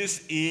 for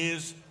this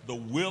is the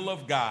will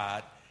of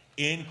God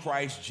in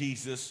Christ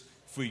Jesus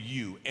for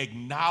you.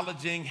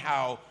 Acknowledging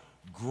how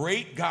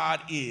great God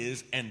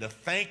is and to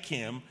thank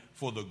him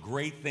for the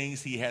great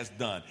things he has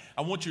done.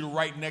 I want you to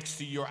write next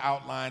to your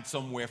outline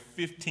somewhere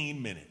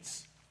 15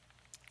 minutes.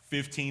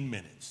 15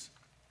 minutes.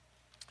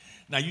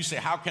 Now you say,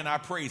 how can I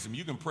praise him?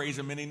 You can praise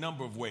him any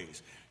number of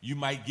ways. You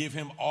might give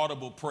him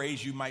audible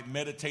praise. You might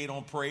meditate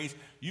on praise.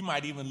 You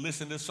might even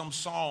listen to some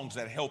songs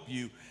that help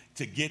you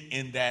to get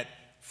in that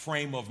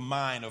frame of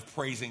mind of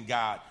praising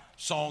God.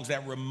 Songs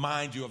that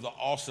remind you of the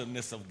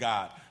awesomeness of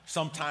God.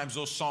 Sometimes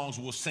those songs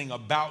will sing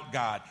about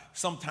God.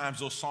 Sometimes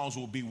those songs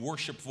will be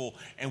worshipful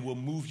and will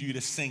move you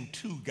to sing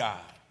to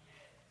God.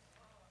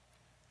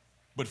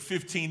 But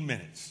 15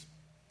 minutes,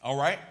 all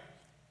right?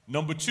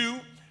 Number 2,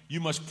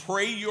 you must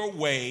pray your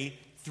way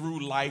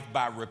through life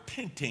by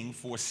repenting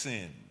for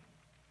sin.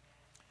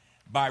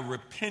 By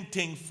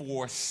repenting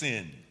for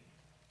sin.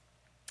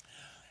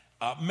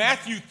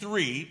 Matthew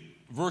 3,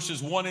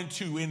 verses 1 and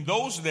 2. In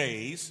those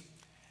days,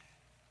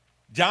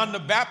 John the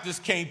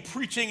Baptist came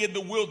preaching in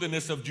the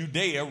wilderness of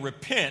Judea,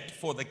 repent,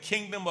 for the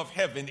kingdom of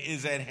heaven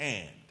is at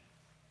hand.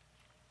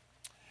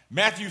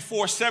 Matthew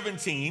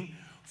 4:17,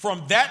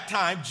 from that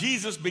time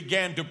Jesus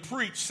began to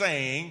preach,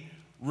 saying,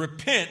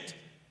 repent,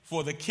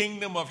 for the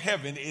kingdom of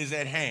heaven is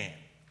at hand.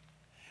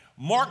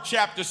 Mark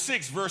chapter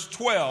 6, verse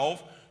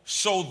 12,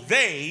 so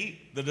they,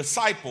 the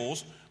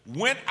disciples,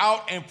 went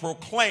out and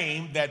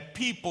proclaimed that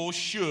people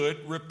should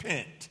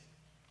repent.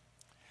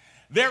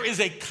 There is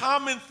a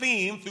common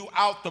theme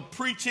throughout the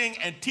preaching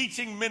and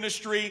teaching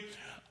ministry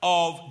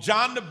of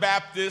John the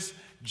Baptist,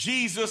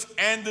 Jesus,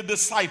 and the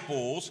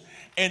disciples,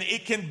 and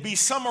it can be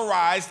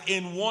summarized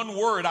in one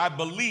word, I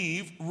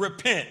believe: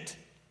 repent.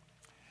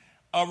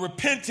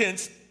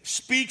 Repentance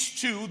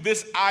speaks to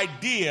this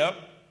idea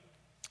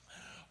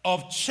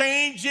of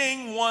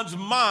changing one's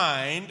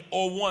mind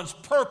or one's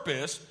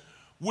purpose,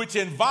 which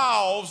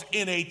involves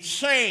in a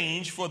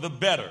change for the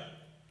better.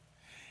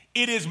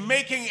 It is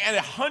making a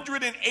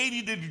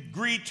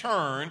 180-degree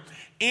turn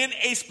in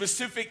a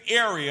specific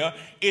area.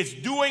 It's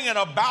doing an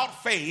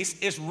about face.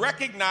 It's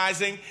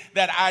recognizing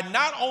that I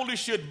not only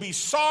should be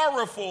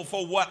sorrowful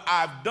for what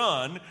I've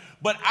done,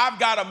 but I've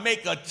got to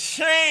make a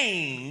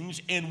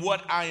change in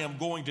what I am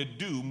going to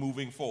do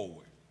moving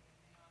forward.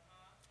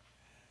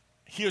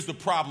 Here's the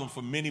problem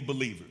for many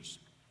believers.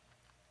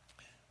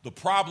 The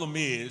problem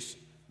is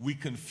we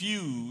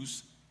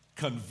confuse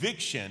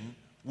conviction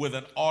with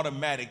an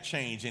automatic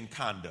change in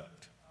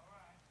conduct.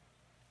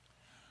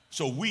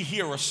 So we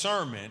hear a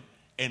sermon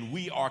and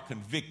we are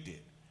convicted.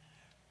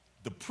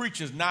 The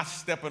preacher's not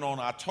stepping on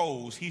our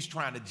toes. He's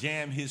trying to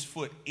jam his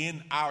foot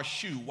in our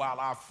shoe while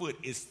our foot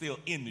is still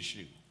in the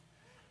shoe.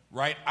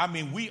 Right? I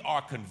mean, we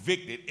are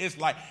convicted. It's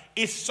like,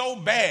 it's so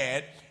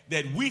bad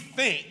that we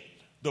think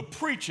the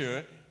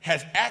preacher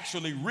has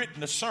actually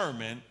written a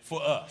sermon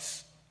for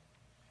us.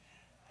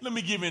 Let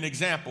me give you an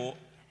example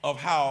of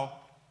how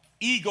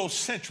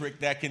egocentric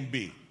that can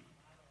be.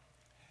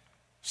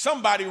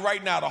 Somebody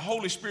right now, the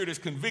Holy Spirit is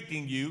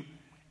convicting you,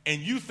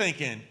 and you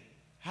thinking,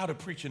 how the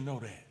preacher know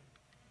that?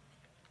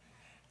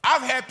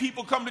 I've had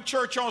people come to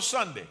church on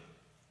Sunday,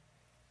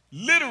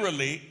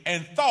 literally,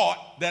 and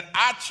thought that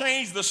I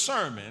changed the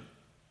sermon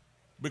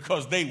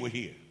because they were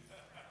here.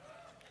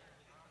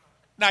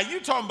 Now, you're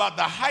talking about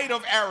the height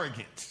of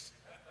arrogance.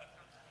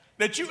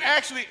 That you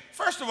actually,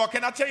 first of all,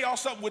 can I tell y'all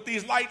something with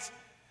these lights?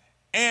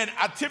 And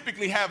I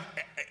typically have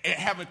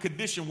a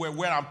condition where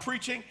when I'm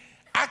preaching,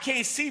 I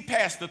can't see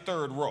past the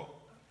third row,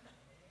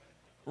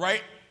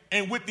 right?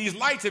 And with these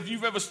lights, if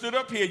you've ever stood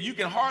up here, you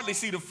can hardly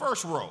see the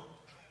first row.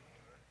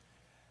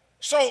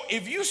 So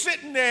if you're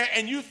sitting there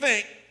and you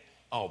think,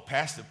 oh,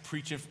 Pastor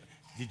preaching,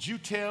 did you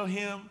tell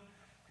him?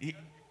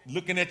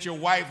 Looking at your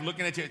wife,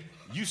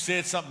 you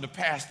said something to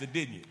Pastor,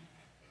 didn't you?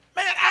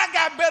 Man, I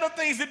got better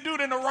things to do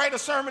than to write a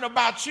sermon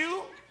about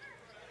you.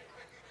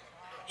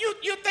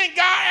 You think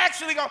God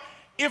actually going,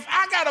 if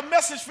I got a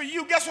message for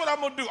you, guess what I'm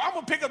going to do? I'm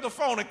going to pick up the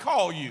phone and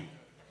call you.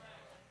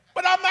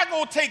 But I'm not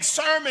going to take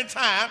sermon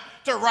time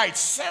to write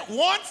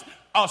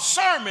a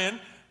sermon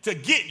to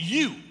get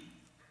you.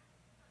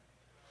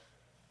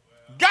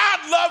 God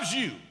loves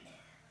you.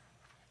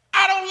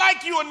 I don't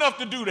like you enough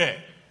to do that.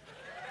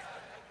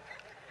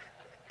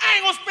 I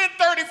ain't going to spend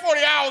 30,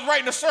 40 hours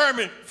writing a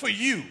sermon for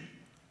you.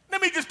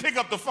 Let me just pick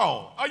up the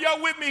phone. Are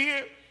y'all with me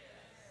here?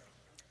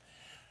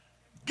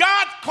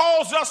 God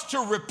calls us to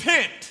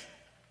repent.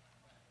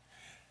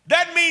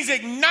 That means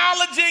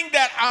acknowledging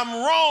that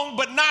I'm wrong,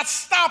 but not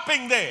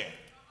stopping there.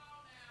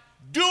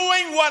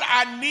 Doing what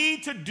I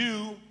need to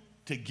do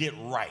to get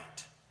right.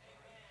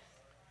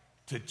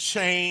 To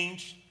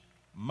change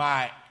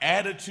my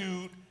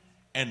attitude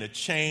and to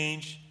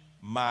change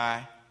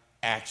my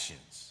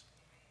actions.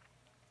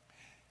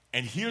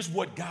 And here's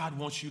what God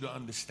wants you to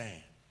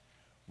understand.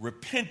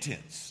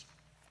 Repentance,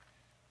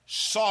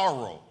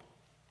 sorrow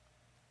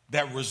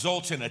that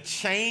results in a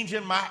change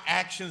in my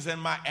actions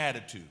and my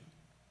attitude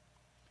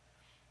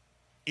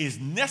is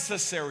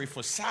necessary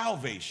for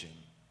salvation,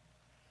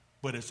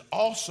 but it's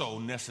also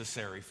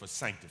necessary for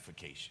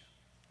sanctification.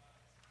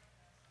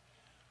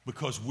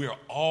 Because we're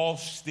all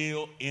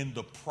still in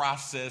the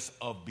process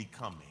of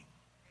becoming.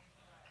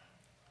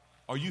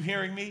 Are you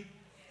hearing me?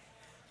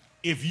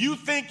 If you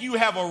think you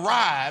have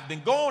arrived,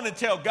 then go on and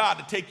tell God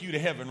to take you to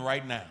heaven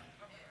right now.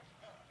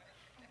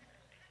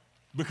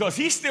 Because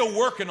he's still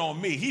working on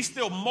me. He's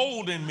still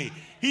molding me.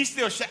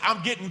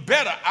 I'm getting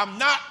better. I'm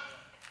not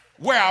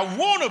where I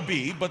want to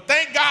be, but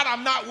thank God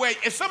I'm not where.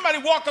 If somebody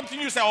walk up to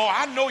you and say, oh,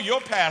 I know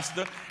your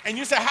pastor, and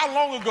you say, how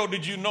long ago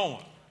did you know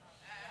him?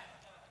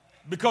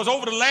 Because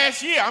over the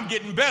last year, I'm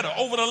getting better.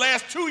 Over the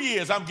last 2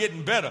 years, I'm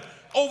getting better.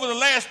 Over the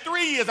last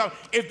 3 years,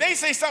 if they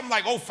say something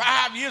like,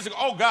 5 years ago,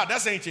 oh, God,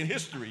 that's ancient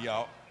history,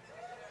 y'all.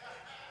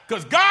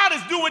 Because God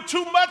is doing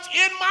too much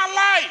in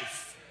my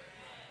life.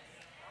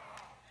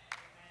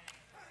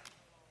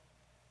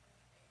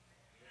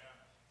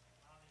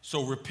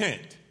 So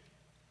repent,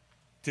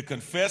 to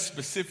confess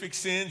specific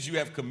sins you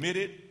have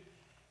committed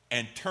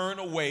and turn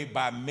away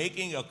by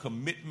making a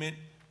commitment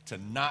to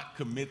not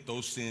commit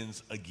those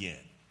sins again.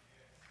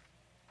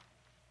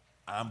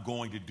 I'm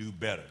going to do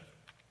better.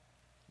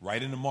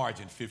 Right in the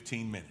margin,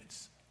 15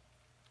 minutes.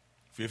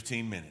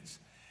 15 minutes.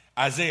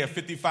 Isaiah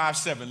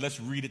 55:7, let's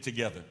read it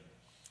together.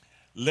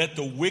 Let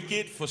the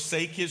wicked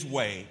forsake his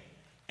way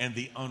and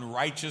the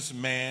unrighteous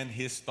man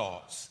his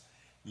thoughts.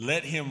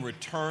 Let him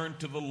return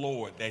to the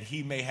Lord, that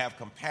he may have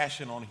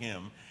compassion on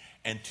him,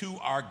 and to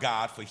our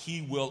God, for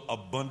he will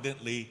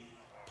abundantly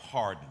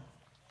hardened.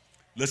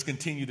 Let's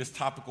continue this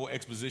topical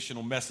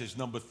expositional message.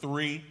 Number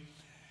 3,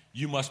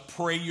 you must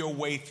pray your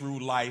way through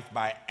life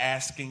by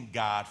asking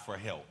God for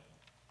help.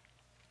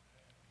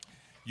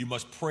 You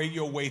must pray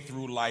your way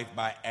through life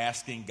by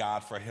asking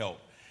God for help.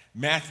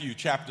 Matthew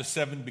chapter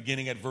 7,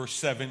 beginning at verse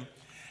 7,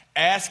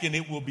 ask and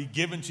it will be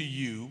given to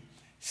you.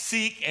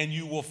 Seek and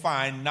you will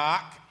find.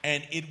 Knock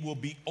and it will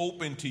be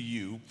open to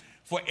you.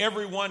 For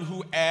everyone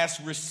who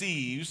asks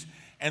receives,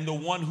 and the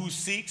one who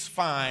seeks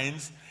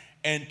finds,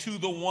 and to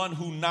the one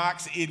who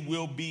knocks it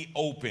will be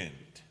opened.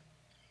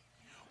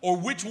 Or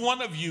which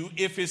one of you,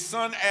 if his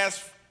son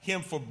asks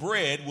him for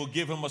bread, will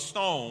give him a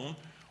stone?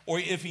 Or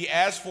if he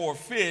asks for a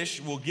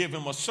fish, will give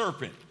him a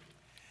serpent?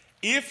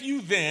 If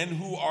you then,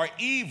 who are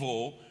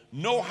evil,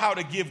 know how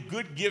to give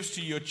good gifts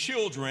to your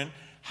children,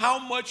 how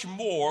much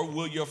more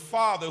will your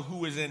Father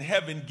who is in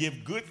heaven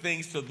give good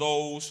things to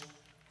those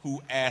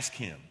who ask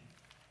him?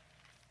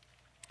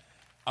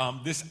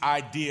 This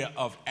idea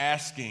of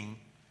asking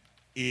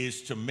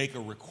is to make a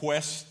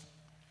request.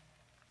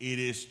 It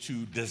is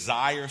to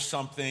desire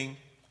something.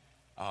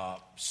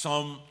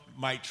 Some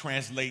might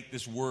translate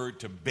this word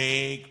to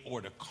beg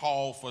or to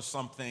call for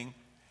something.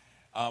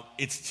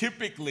 It's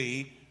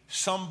typically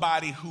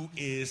somebody who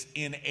is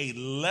in a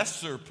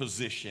lesser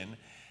position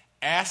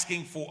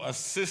asking for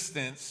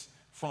assistance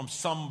from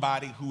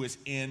somebody who is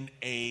in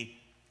a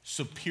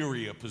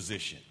superior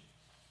position.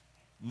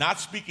 Not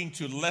speaking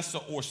to lesser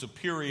or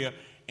superior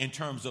in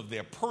terms of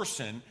their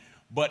person,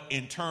 but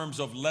in terms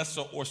of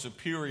lesser or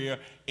superior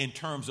in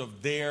terms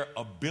of their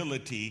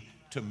ability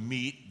to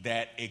meet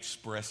that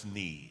express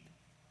need.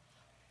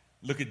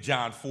 Look at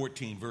John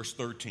 14, verse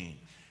 13.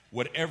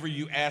 Whatever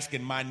you ask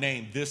in my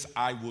name, this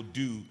I will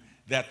do,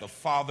 that the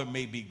Father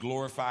may be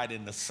glorified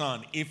in the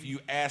Son. If you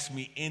ask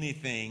me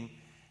anything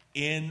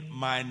in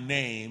my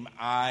name,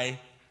 I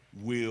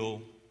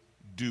will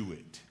do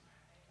it.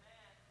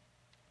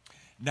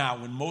 Now,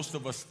 when most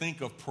of us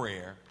think of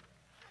prayer,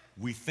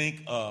 we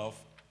think of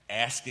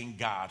asking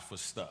God for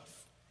stuff.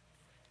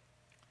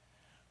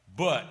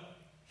 But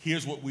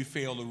here's what we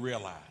fail to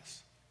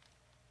realize.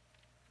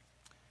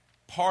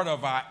 Part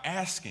of our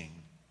asking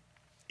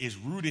is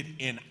rooted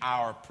in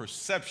our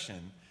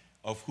perception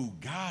of who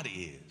God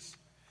is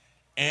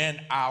and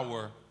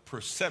our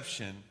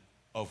perception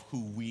of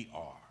who we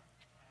are.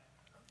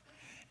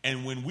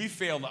 And when we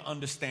fail to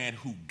understand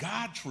who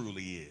God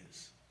truly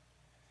is,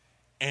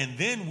 and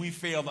then we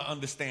fail to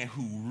understand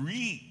who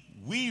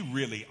we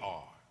really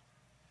are,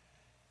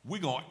 we're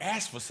going to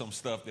ask for some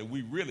stuff that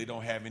we really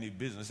don't have any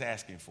business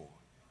asking for.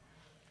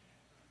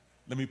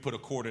 Let me put a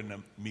quarter in the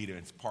meter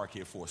and park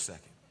here for a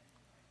second.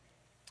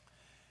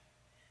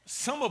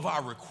 Some of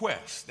our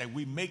requests that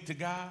we make to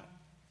God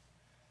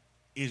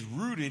is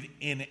rooted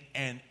in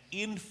an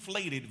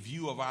inflated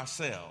view of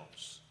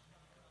ourselves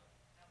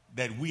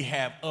that we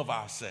have of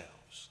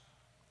ourselves.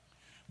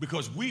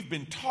 Because we've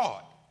been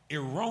taught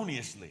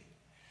erroneously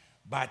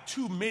by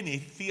too many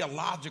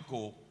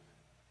theological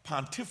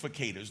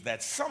pontificators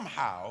that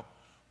somehow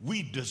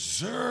we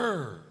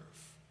deserve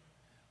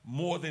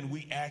more than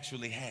we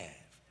actually have.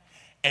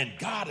 And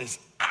God is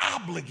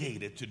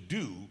obligated to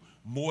do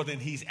more than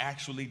he's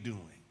actually doing.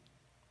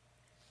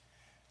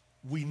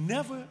 We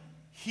never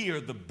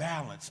hear the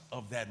balance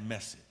of that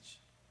message.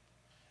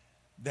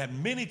 That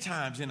many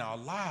times in our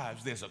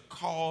lives, there's a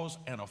cause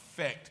and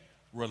effect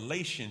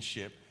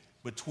relationship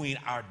between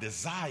our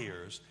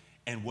desires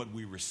and what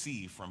we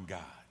receive from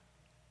God.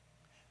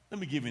 Let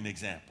me give you an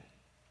example.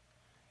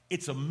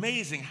 It's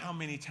amazing how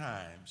many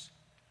times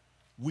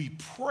we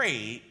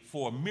pray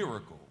for a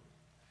miracle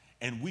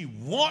and we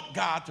want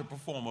God to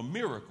perform a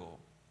miracle,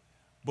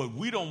 but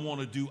we don't want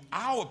to do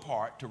our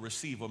part to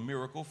receive a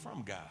miracle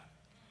from God.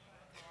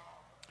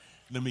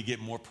 Let me get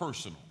more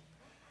personal.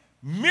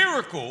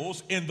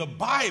 Miracles in the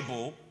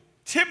Bible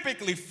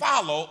typically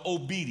follow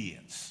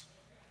obedience.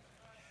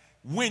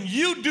 When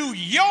you do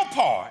your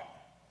part,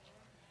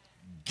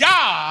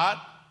 God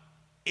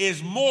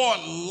is more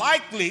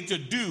likely to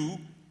do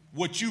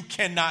what you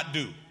cannot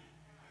do.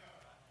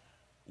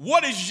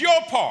 What is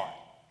your part?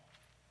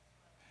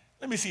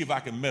 Let me see if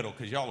I can meddle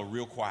because y'all are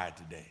real quiet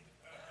today.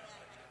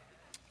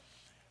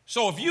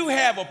 So if you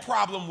have a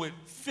problem with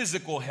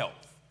physical health,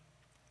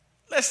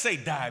 let's say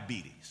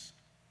diabetes,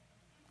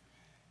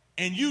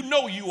 and you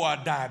know you are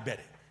diabetic,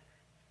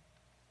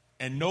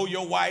 and know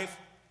your wife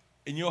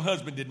and your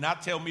husband did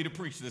not tell me to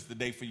preach this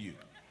today for you.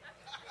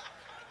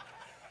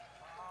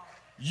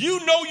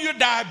 You know you're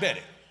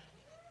diabetic,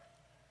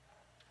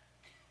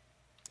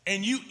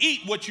 and you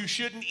eat what you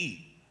shouldn't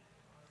eat,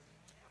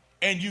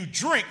 and you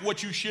drink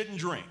what you shouldn't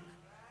drink,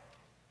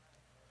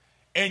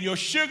 and your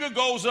sugar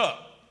goes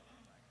up,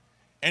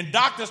 and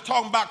doctors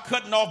talking about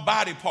cutting off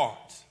body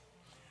parts.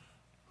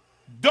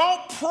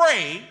 Don't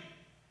pray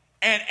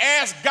and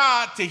ask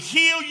God to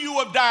heal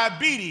you of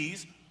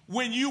diabetes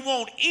when you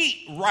won't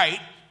eat right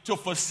to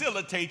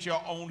facilitate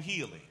your own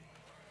healing.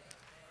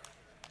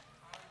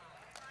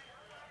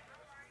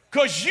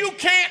 Because you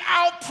can't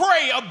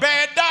outpray a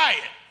bad diet.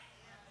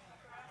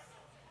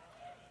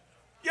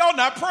 Y'all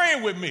not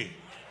praying with me.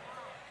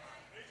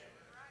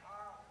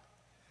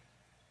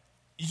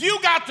 You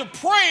got to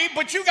pray,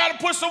 but you got to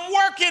put some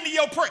work into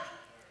your prayer.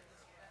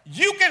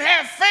 You can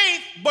have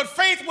faith, but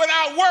faith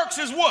without works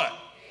is what?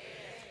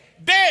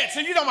 Dead.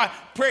 So you don't mind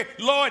pray,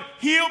 Lord,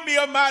 heal me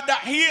of my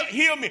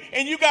heal me.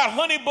 And you got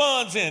honey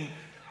buns and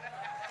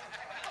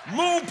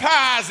moon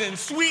pies and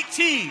sweet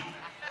tea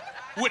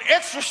with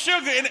extra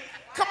sugar in it.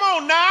 Come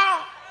on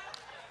now.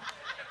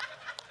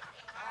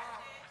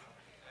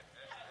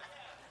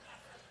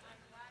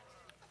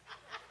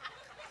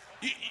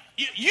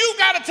 You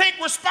got to take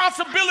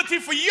responsibility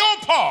for your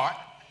part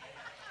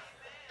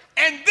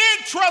and then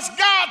trust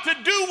God to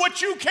do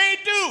what you can't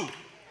do.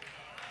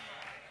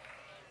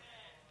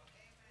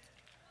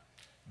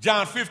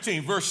 John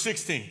 15, verse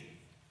 16.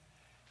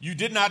 You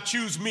did not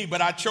choose me,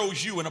 but I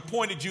chose you and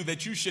appointed you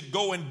that you should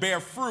go and bear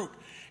fruit,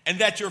 and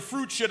that your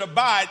fruit should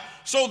abide,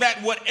 so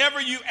that whatever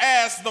you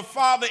ask the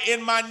Father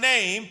in my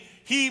name,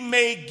 he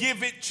may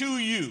give it to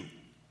you.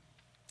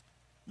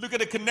 Look at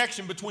the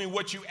connection between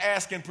what you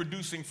ask and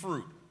producing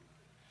fruit.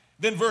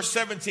 Then verse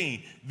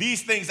 17,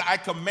 these things I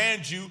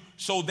command you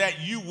so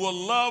that you will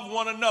love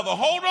one another.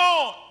 Hold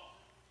on.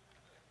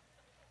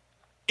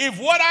 If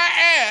what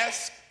I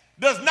ask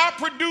does not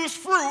produce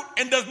fruit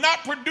and does not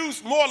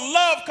produce more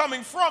love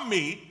coming from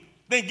me,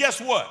 then guess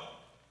what?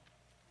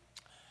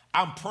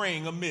 I'm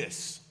praying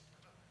amiss.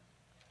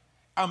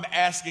 I'm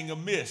asking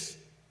amiss,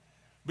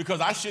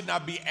 because I should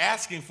not be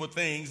asking for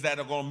things that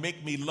are going to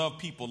make me love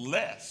people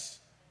less.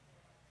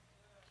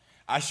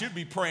 I should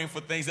be praying for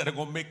things that are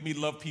going to make me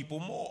love people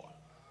more,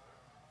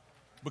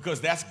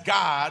 because that's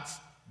God's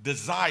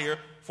desire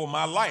for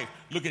my life.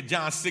 Look at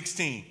John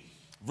 16,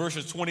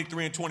 verses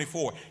 23 and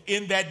 24.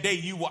 In that day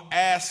you will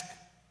ask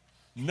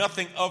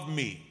nothing of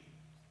me.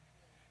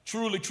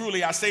 Truly,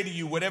 truly, I say to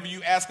you, whatever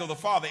you ask of the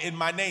Father in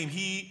my name,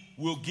 he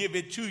will give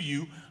it to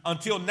you.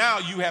 Until now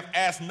you have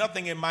asked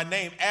nothing in my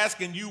name.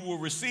 Ask and you will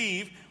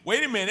receive,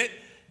 wait a minute,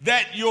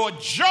 that your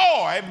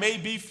joy may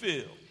be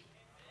filled.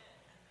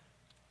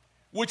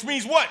 Which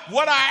means what?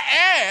 What I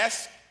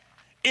ask,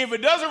 if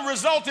it doesn't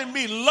result in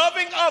me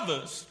loving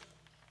others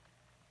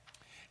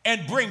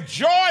and bring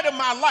joy to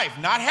my life,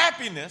 not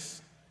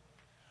happiness,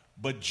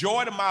 but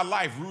joy to my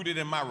life rooted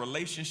in my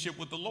relationship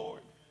with the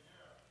Lord.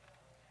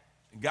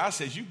 And God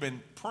says, you've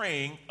been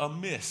praying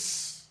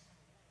amiss.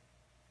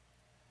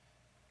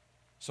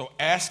 So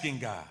asking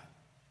God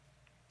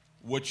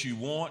what you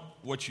want,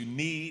 what you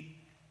need,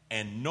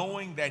 and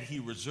knowing that he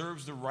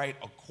reserves the right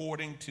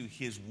according to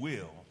his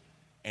will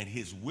and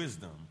his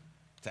wisdom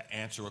to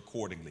answer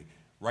accordingly.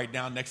 Write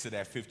down next to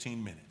that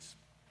 15 minutes.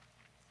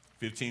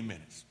 15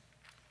 minutes.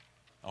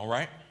 All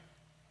right?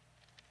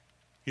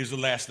 Here's the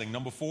last thing.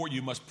 Number 4,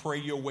 you must pray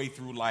your way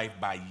through life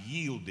by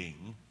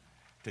yielding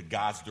to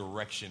God's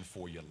direction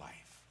for your life.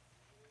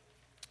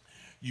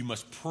 You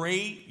must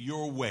pray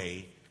your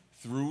way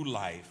through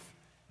life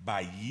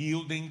by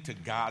yielding to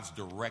God's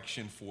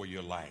direction for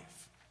your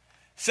life.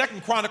 2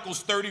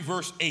 Chronicles 30,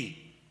 verse 8.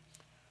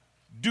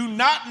 Do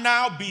not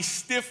now be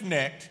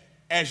stiff-necked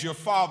as your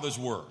fathers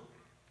were,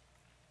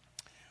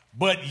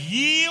 but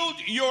yield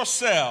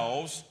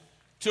yourselves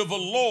to the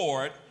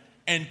Lord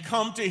and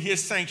come to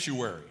his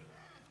sanctuary,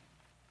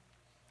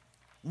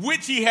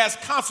 which he has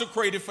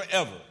consecrated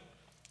forever,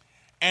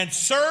 and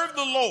serve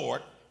the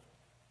Lord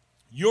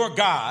your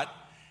God,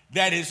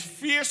 that his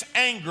fierce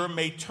anger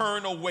may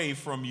turn away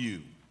from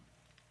you.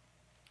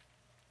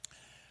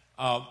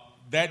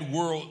 That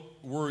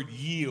word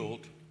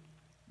yield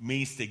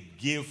means to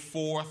give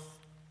forth,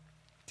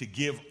 to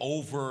give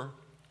over,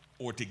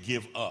 or to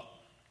give up.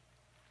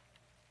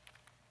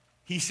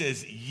 He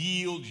says,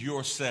 yield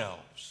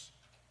yourselves.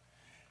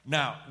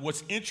 Now,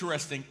 what's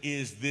interesting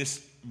is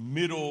this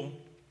middle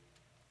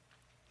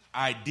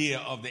idea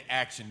of the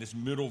action, this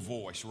middle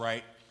voice,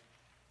 right?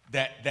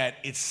 That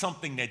it's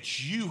something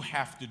that you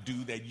have to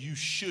do, that you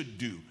should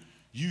do.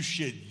 You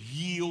should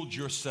yield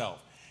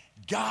yourself.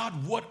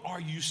 God, what are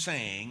you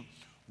saying?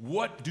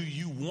 What do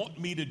you want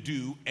me to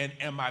do? And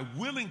am I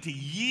willing to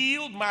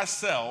yield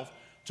myself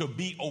to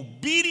be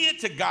obedient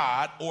to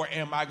God, or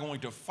am I going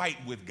to fight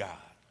with God?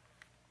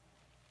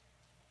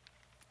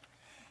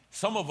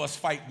 Some of us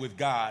fight with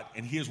God,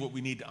 and here's what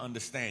we need to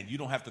understand. You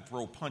don't have to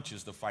throw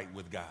punches to fight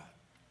with God.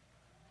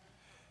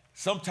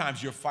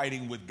 Sometimes your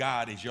fighting with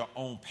God is your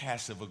own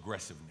passive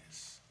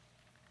aggressiveness.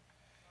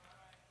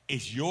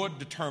 It's your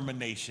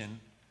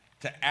determination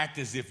to act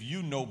as if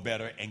you know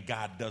better and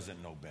God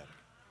doesn't know better.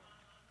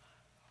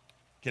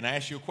 Can I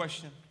ask you a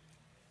question?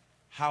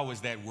 How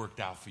has that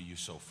worked out for you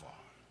so far?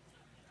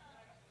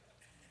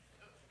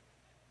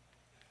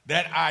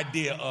 That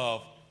idea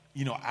of,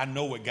 I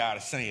know what God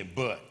is saying,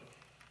 but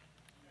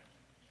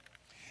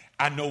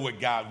I know what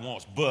God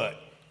wants, but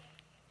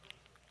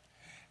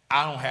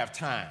I don't have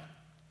time.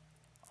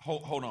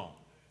 Hold on.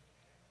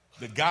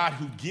 The God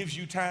who gives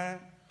you time,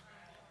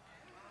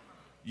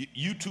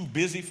 you too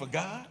busy for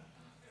God?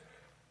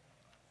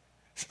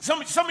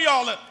 Some of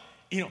y'all are,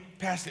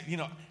 Pastor,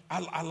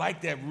 I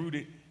like that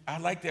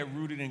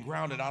rooted and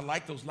grounded. I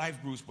like those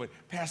life groups, but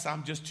Pastor,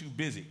 I'm just too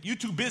busy. You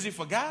too busy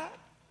for God?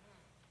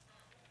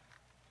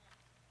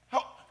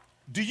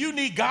 Do you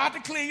need God to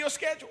clear your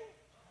schedule?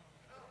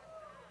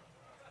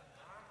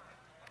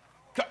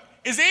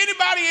 Is there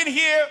anybody in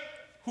here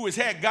who has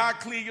had God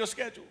clear your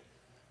schedule?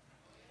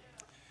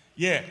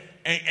 Yeah.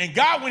 And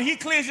God, when he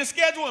clears your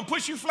schedule and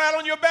puts you flat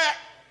on your back,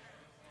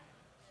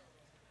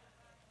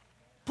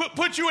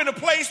 put you in a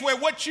place where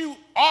what you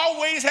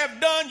always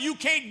have done, you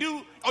can't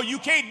do, or you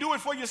can't do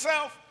it for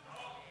yourself.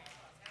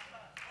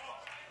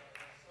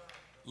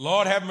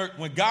 Lord have mercy.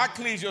 When God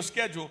clears your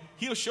schedule,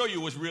 he'll show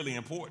you what's really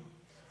important.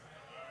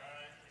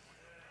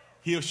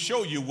 He'll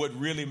show you what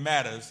really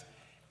matters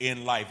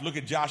in life. Look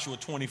at Joshua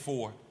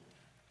 24,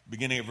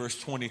 beginning at verse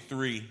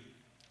 23.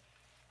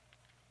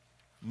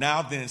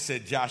 Now then,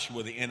 said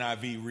Joshua, the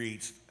NIV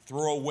reads,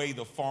 throw away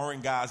the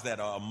foreign gods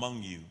that are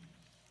among you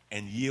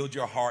and yield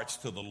your hearts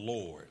to the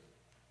Lord,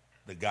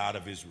 the God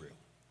of Israel.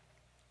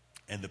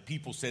 And the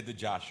people said to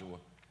Joshua,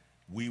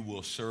 we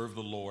will serve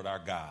the Lord our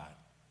God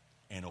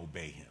and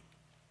obey him.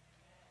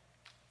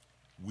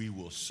 We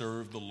will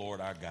serve the Lord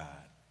our God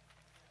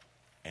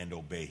and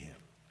obey him.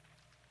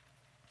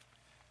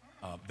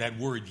 That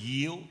word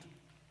yield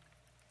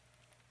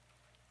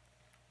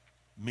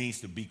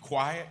means to be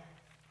quiet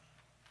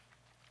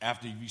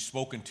after you've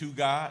spoken to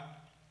God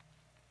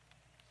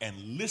and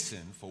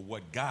listen for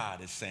what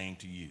God is saying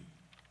to you.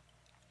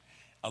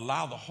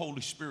 Allow the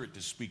Holy Spirit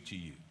to speak to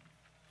you.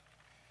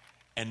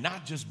 And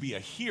not just be a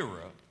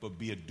hearer, but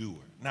be a doer.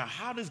 Now,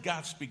 how does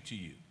God speak to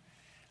you?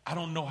 I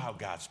don't know how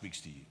God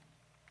speaks to you.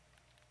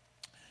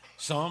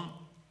 Some,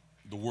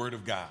 the Word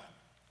of God.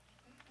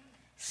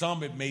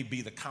 Some, it may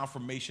be the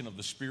confirmation of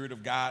the Spirit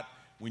of God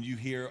when you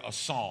hear a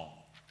song.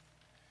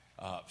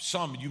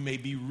 Some, you may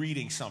be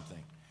reading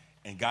something,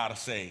 and God will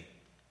say,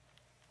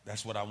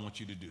 that's what I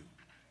want you to do.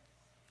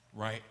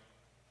 Right?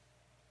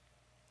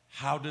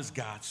 How does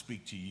God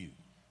speak to you?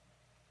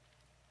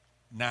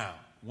 Now,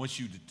 once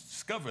you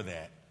discover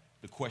that,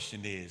 the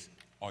question is,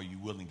 are you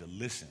willing to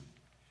listen,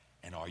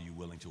 and are you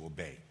willing to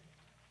obey?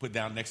 Put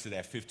down next to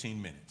that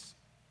 15 minutes.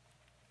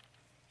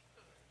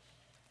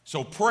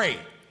 So pray,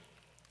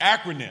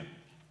 acronym.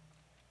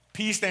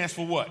 P stands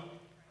for what?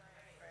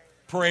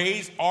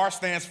 Praise. R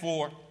stands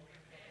for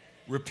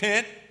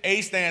repent.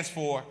 A stands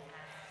for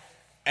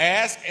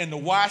ask. And the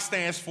Y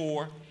stands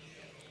for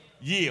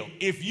yield.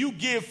 If you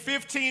give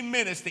 15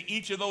 minutes to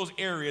each of those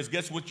areas,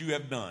 guess what you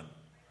have done?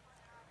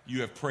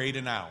 You have prayed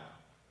an hour.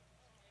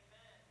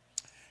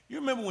 You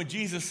remember when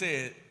Jesus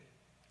said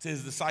to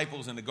his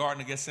disciples in the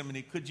Garden of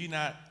Gethsemane, could you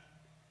not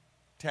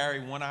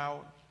tarry 1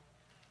 hour?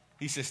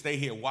 He said, stay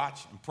here,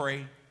 watch and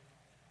pray.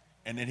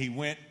 And then he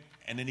went,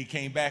 and then he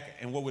came back,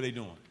 and what were they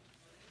doing?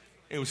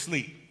 They were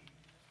asleep.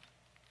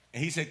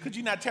 And he said, could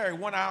you not tarry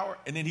 1 hour?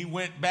 And then he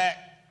went back,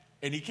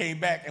 and he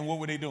came back, and what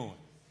were they doing?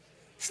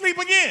 Sleep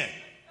again.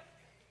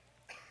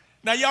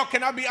 Now, y'all,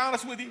 can I be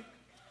honest with you?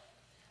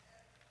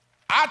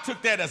 I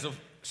took that as a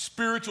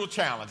spiritual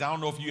challenge. I don't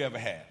know if you ever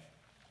have.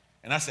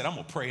 And I said, I'm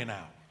going to pray an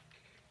hour.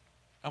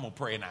 I'm going to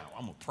pray an hour.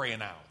 I'm going to pray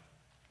an hour.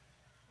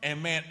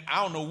 And, man,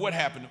 I don't know what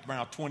happened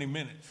around 20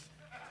 minutes.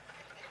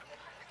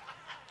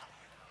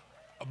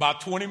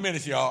 About 20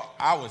 minutes, y'all,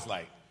 I was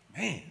like,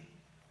 man,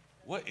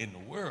 what in the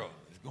world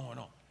is going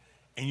on?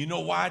 And you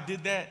know why I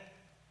did that?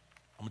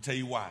 I'm going to tell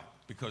you why.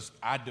 Because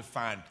I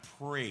defined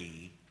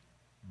pray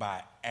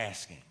by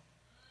asking.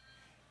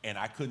 And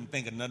I couldn't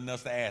think of nothing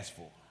else to ask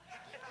for.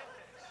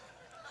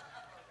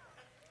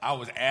 I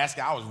was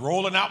asking. I was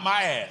rolling out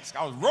my ass.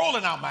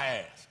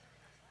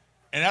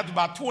 And after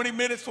about 20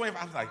 minutes,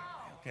 25, I was like,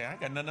 okay, I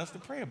got nothing else to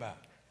pray about.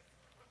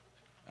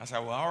 I said,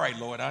 well, all right,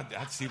 Lord,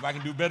 I'll see if I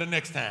can do better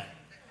next time.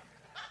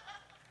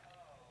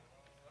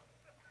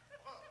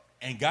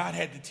 And God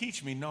had to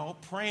teach me, no,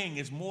 praying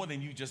is more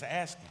than you just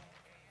asking.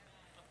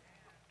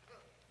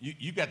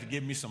 You got to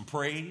give me some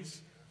praise.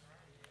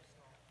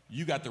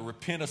 You got to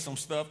repent of some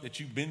stuff that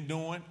you've been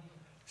doing,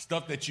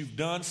 stuff that you've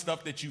done,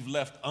 stuff that you've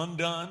left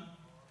undone,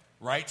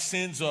 right?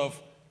 Sins of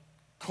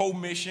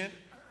commission,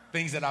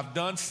 things that I've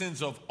done,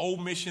 sins of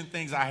omission,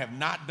 things I have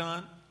not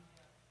done.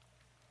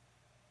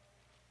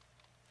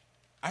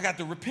 I got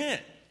to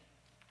repent.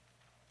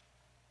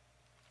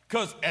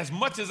 Because as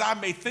much as I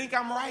may think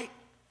I'm right,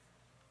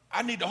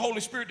 I need the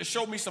Holy Spirit to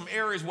show me some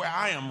areas where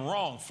I am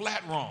wrong,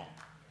 flat wrong.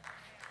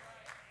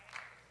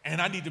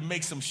 And I need to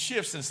make some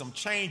shifts and some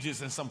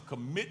changes and some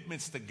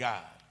commitments to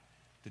God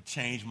to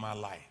change my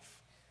life.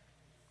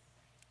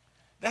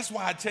 That's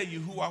why I tell you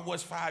who I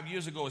was 5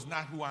 years ago is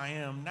not who I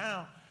am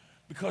now,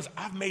 because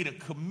I've made a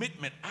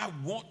commitment. I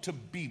want to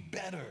be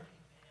better.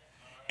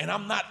 And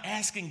I'm not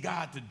asking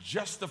God to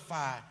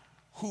justify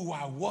who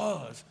I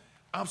was.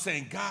 I'm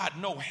saying, God,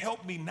 no,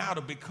 help me now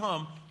to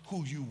become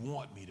who you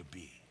want me to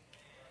be.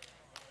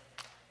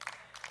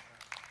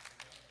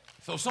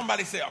 So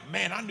somebody say, oh,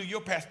 man, I knew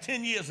your pastor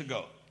 10 years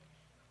ago.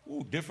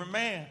 Ooh, different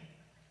man.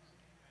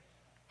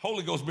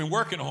 Holy Ghost been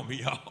working on me,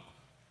 y'all.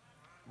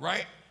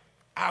 Right?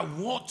 I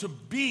want to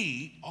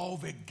be all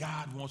that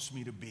God wants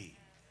me to be.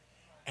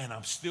 And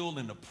I'm still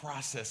in the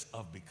process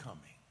of becoming.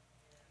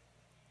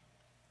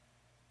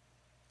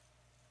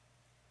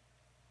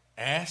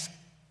 Ask.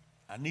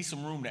 I need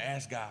some room to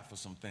ask God for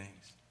some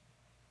things.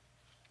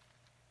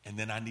 And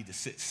then I need to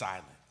sit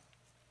silent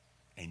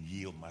and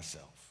yield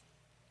myself.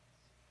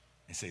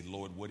 and say,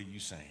 Lord, what are you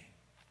saying?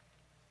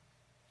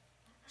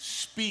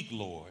 Speak,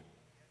 Lord.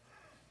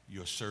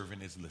 Your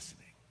servant is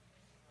listening.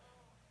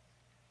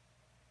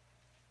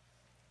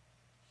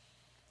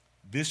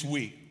 This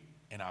week,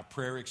 in our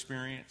prayer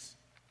experience,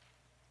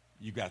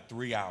 you got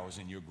 3 hours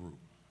in your group.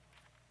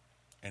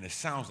 And it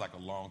sounds like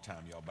a long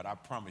time, y'all, but I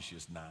promise you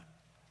it's not.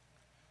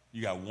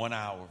 You got 1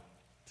 hour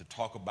to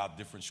talk about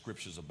different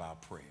scriptures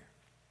about prayer.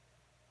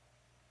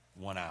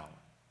 1 hour.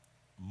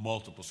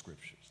 Multiple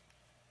scriptures.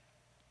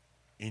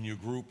 In your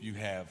group, you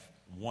have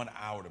 1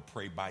 hour to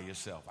pray by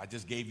yourself. I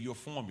just gave you a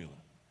formula.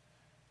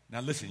 Now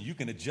listen, you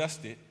can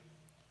adjust it.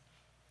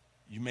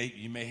 You may,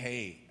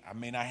 hey, I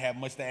may not have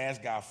much to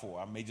ask God for.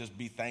 I may just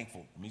be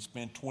thankful. Let me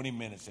spend 20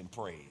 minutes in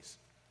praise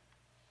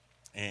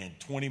and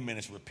 20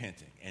 minutes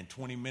repenting and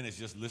 20 minutes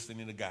just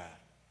listening to God,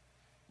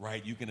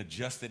 right? You can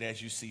adjust it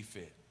as you see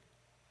fit.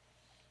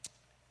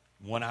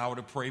 1 hour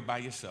to pray by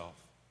yourself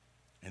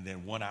and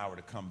then 1 hour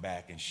to come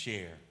back and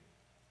share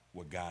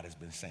what God has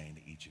been saying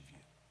to each of you.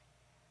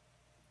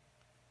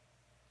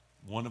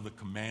 One of the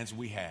commands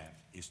we have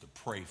is to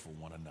pray for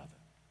one another.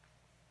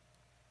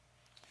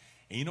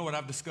 And you know what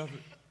I've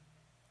discovered?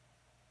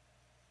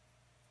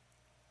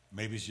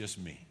 Maybe it's just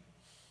me.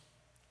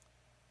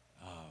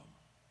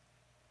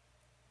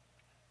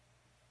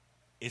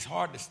 It's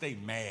hard to stay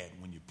mad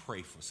when you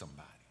pray for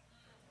somebody.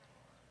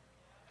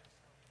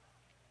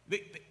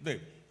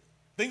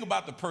 Think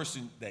about the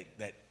person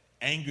that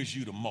angers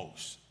you the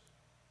most,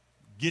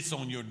 gets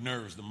on your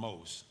nerves the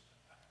most,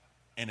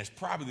 and it's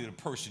probably the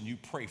person you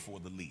pray for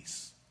the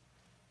least.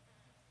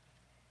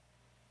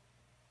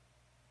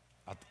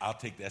 I'll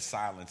take that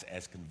silence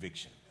as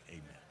conviction.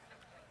 Amen.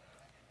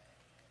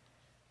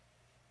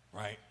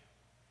 Right?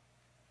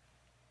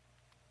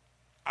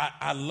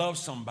 I love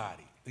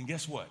somebody, and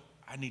guess what?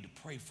 I need to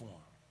pray for them.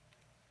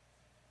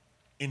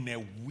 In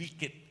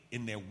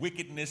their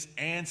wickedness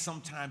and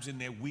sometimes in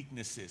their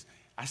weaknesses,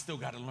 I still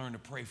got to learn to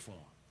pray for them.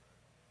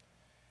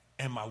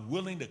 Am I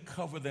willing to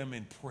cover them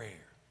in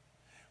prayer?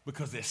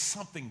 Because there's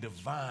something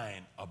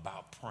divine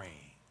about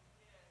praying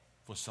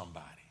for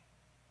somebody.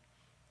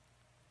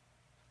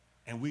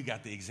 And we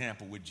got the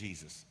example with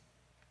Jesus.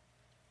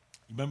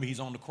 You remember he's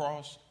on the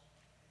cross?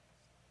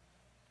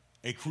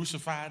 They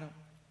crucified him,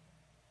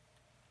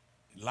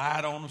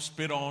 lied on him,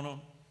 spit on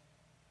him,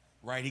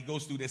 right? He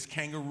goes through this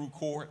kangaroo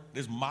court,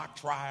 this mock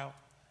trial.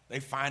 They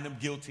find him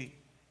guilty,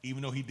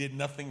 even though he did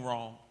nothing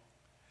wrong.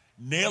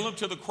 Nail him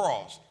to the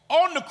cross.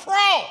 On the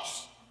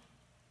cross,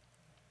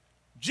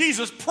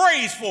 Jesus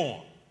prays for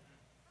him.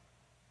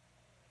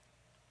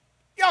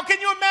 Y'all, can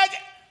you imagine?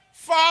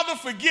 Father,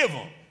 forgive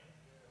them,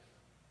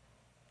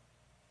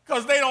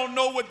 because they don't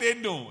know what they're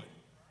doing.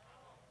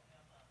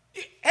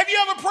 Have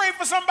you ever prayed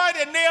for somebody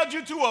that nailed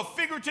you to a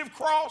figurative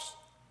cross?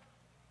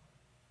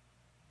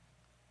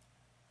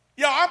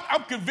 Yo,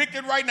 I'm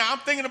convicted right now. I'm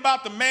thinking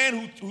about the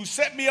man who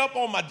set me up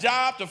on my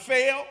job to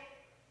fail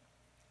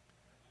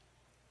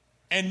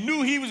and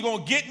knew he was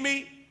going to get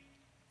me.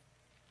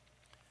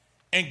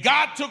 And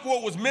God took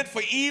what was meant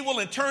for evil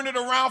and turned it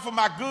around for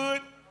my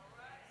good.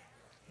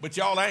 But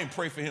y'all, I ain't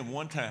prayed for him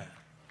one time.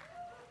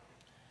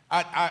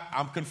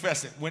 I'm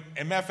confessing. As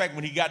a matter of fact,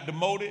 when he got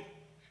demoted,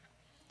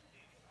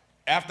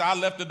 after I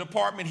left the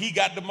department, he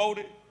got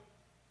demoted.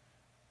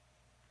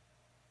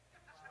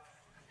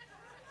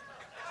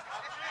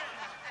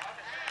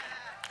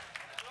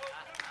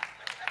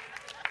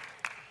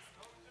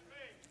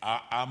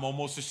 I'm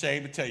almost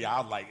ashamed to tell you, I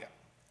was like,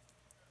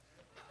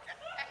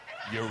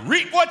 you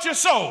reap what you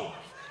sow,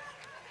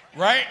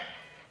 right?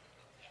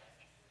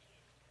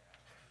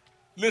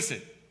 Listen,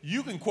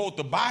 you can quote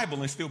the Bible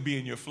and still be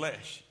in your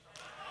flesh.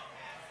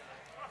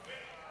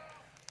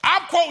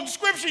 I'm quoting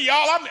scripture,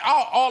 y'all. I'm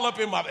all up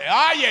in my,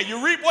 yeah,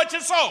 you reap what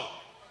you sow.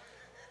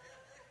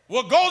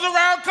 What goes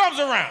around comes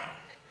around.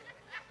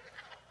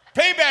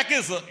 Payback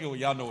is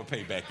y'all know what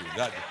payback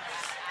is.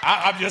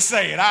 I'm just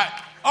saying,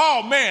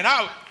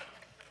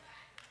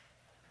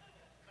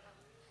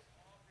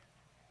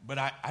 but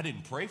I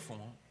didn't pray for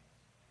him.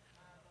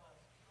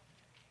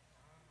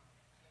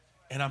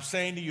 And I'm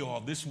saying to you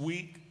all this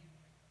week,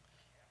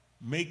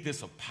 make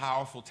this a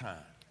powerful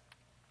time.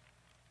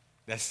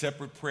 That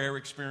separate prayer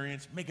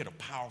experience, make it a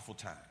powerful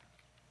time.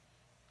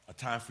 A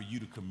time for you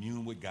to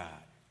commune with God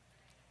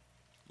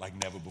like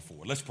never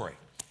before. Let's pray.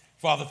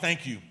 Father,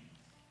 thank you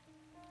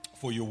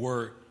for your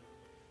word.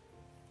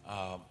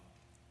 God,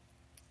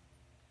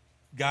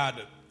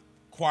 the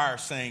choir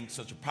sang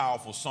such a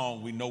powerful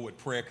song. We know what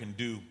prayer can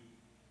do.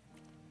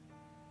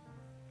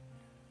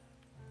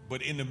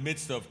 But in the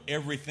midst of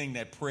everything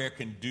that prayer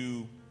can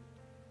do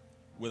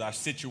with our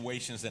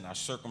situations and our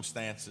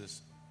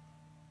circumstances,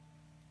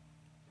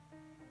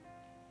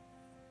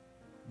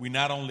 we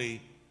not only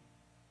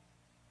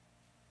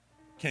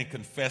can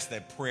confess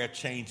that prayer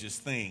changes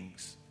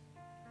things,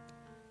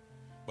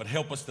 but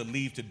help us to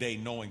leave today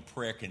knowing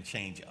prayer can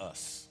change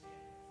us,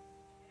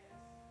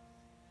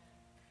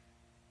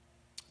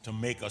 to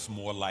make us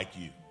more like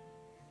you,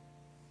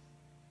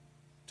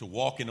 to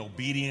walk in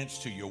obedience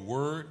to your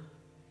word,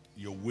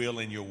 your will,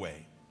 and your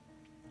way.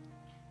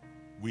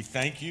 We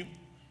thank you.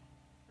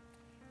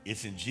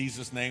 It's in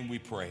Jesus' name we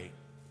pray.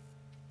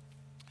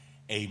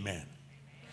 Amen.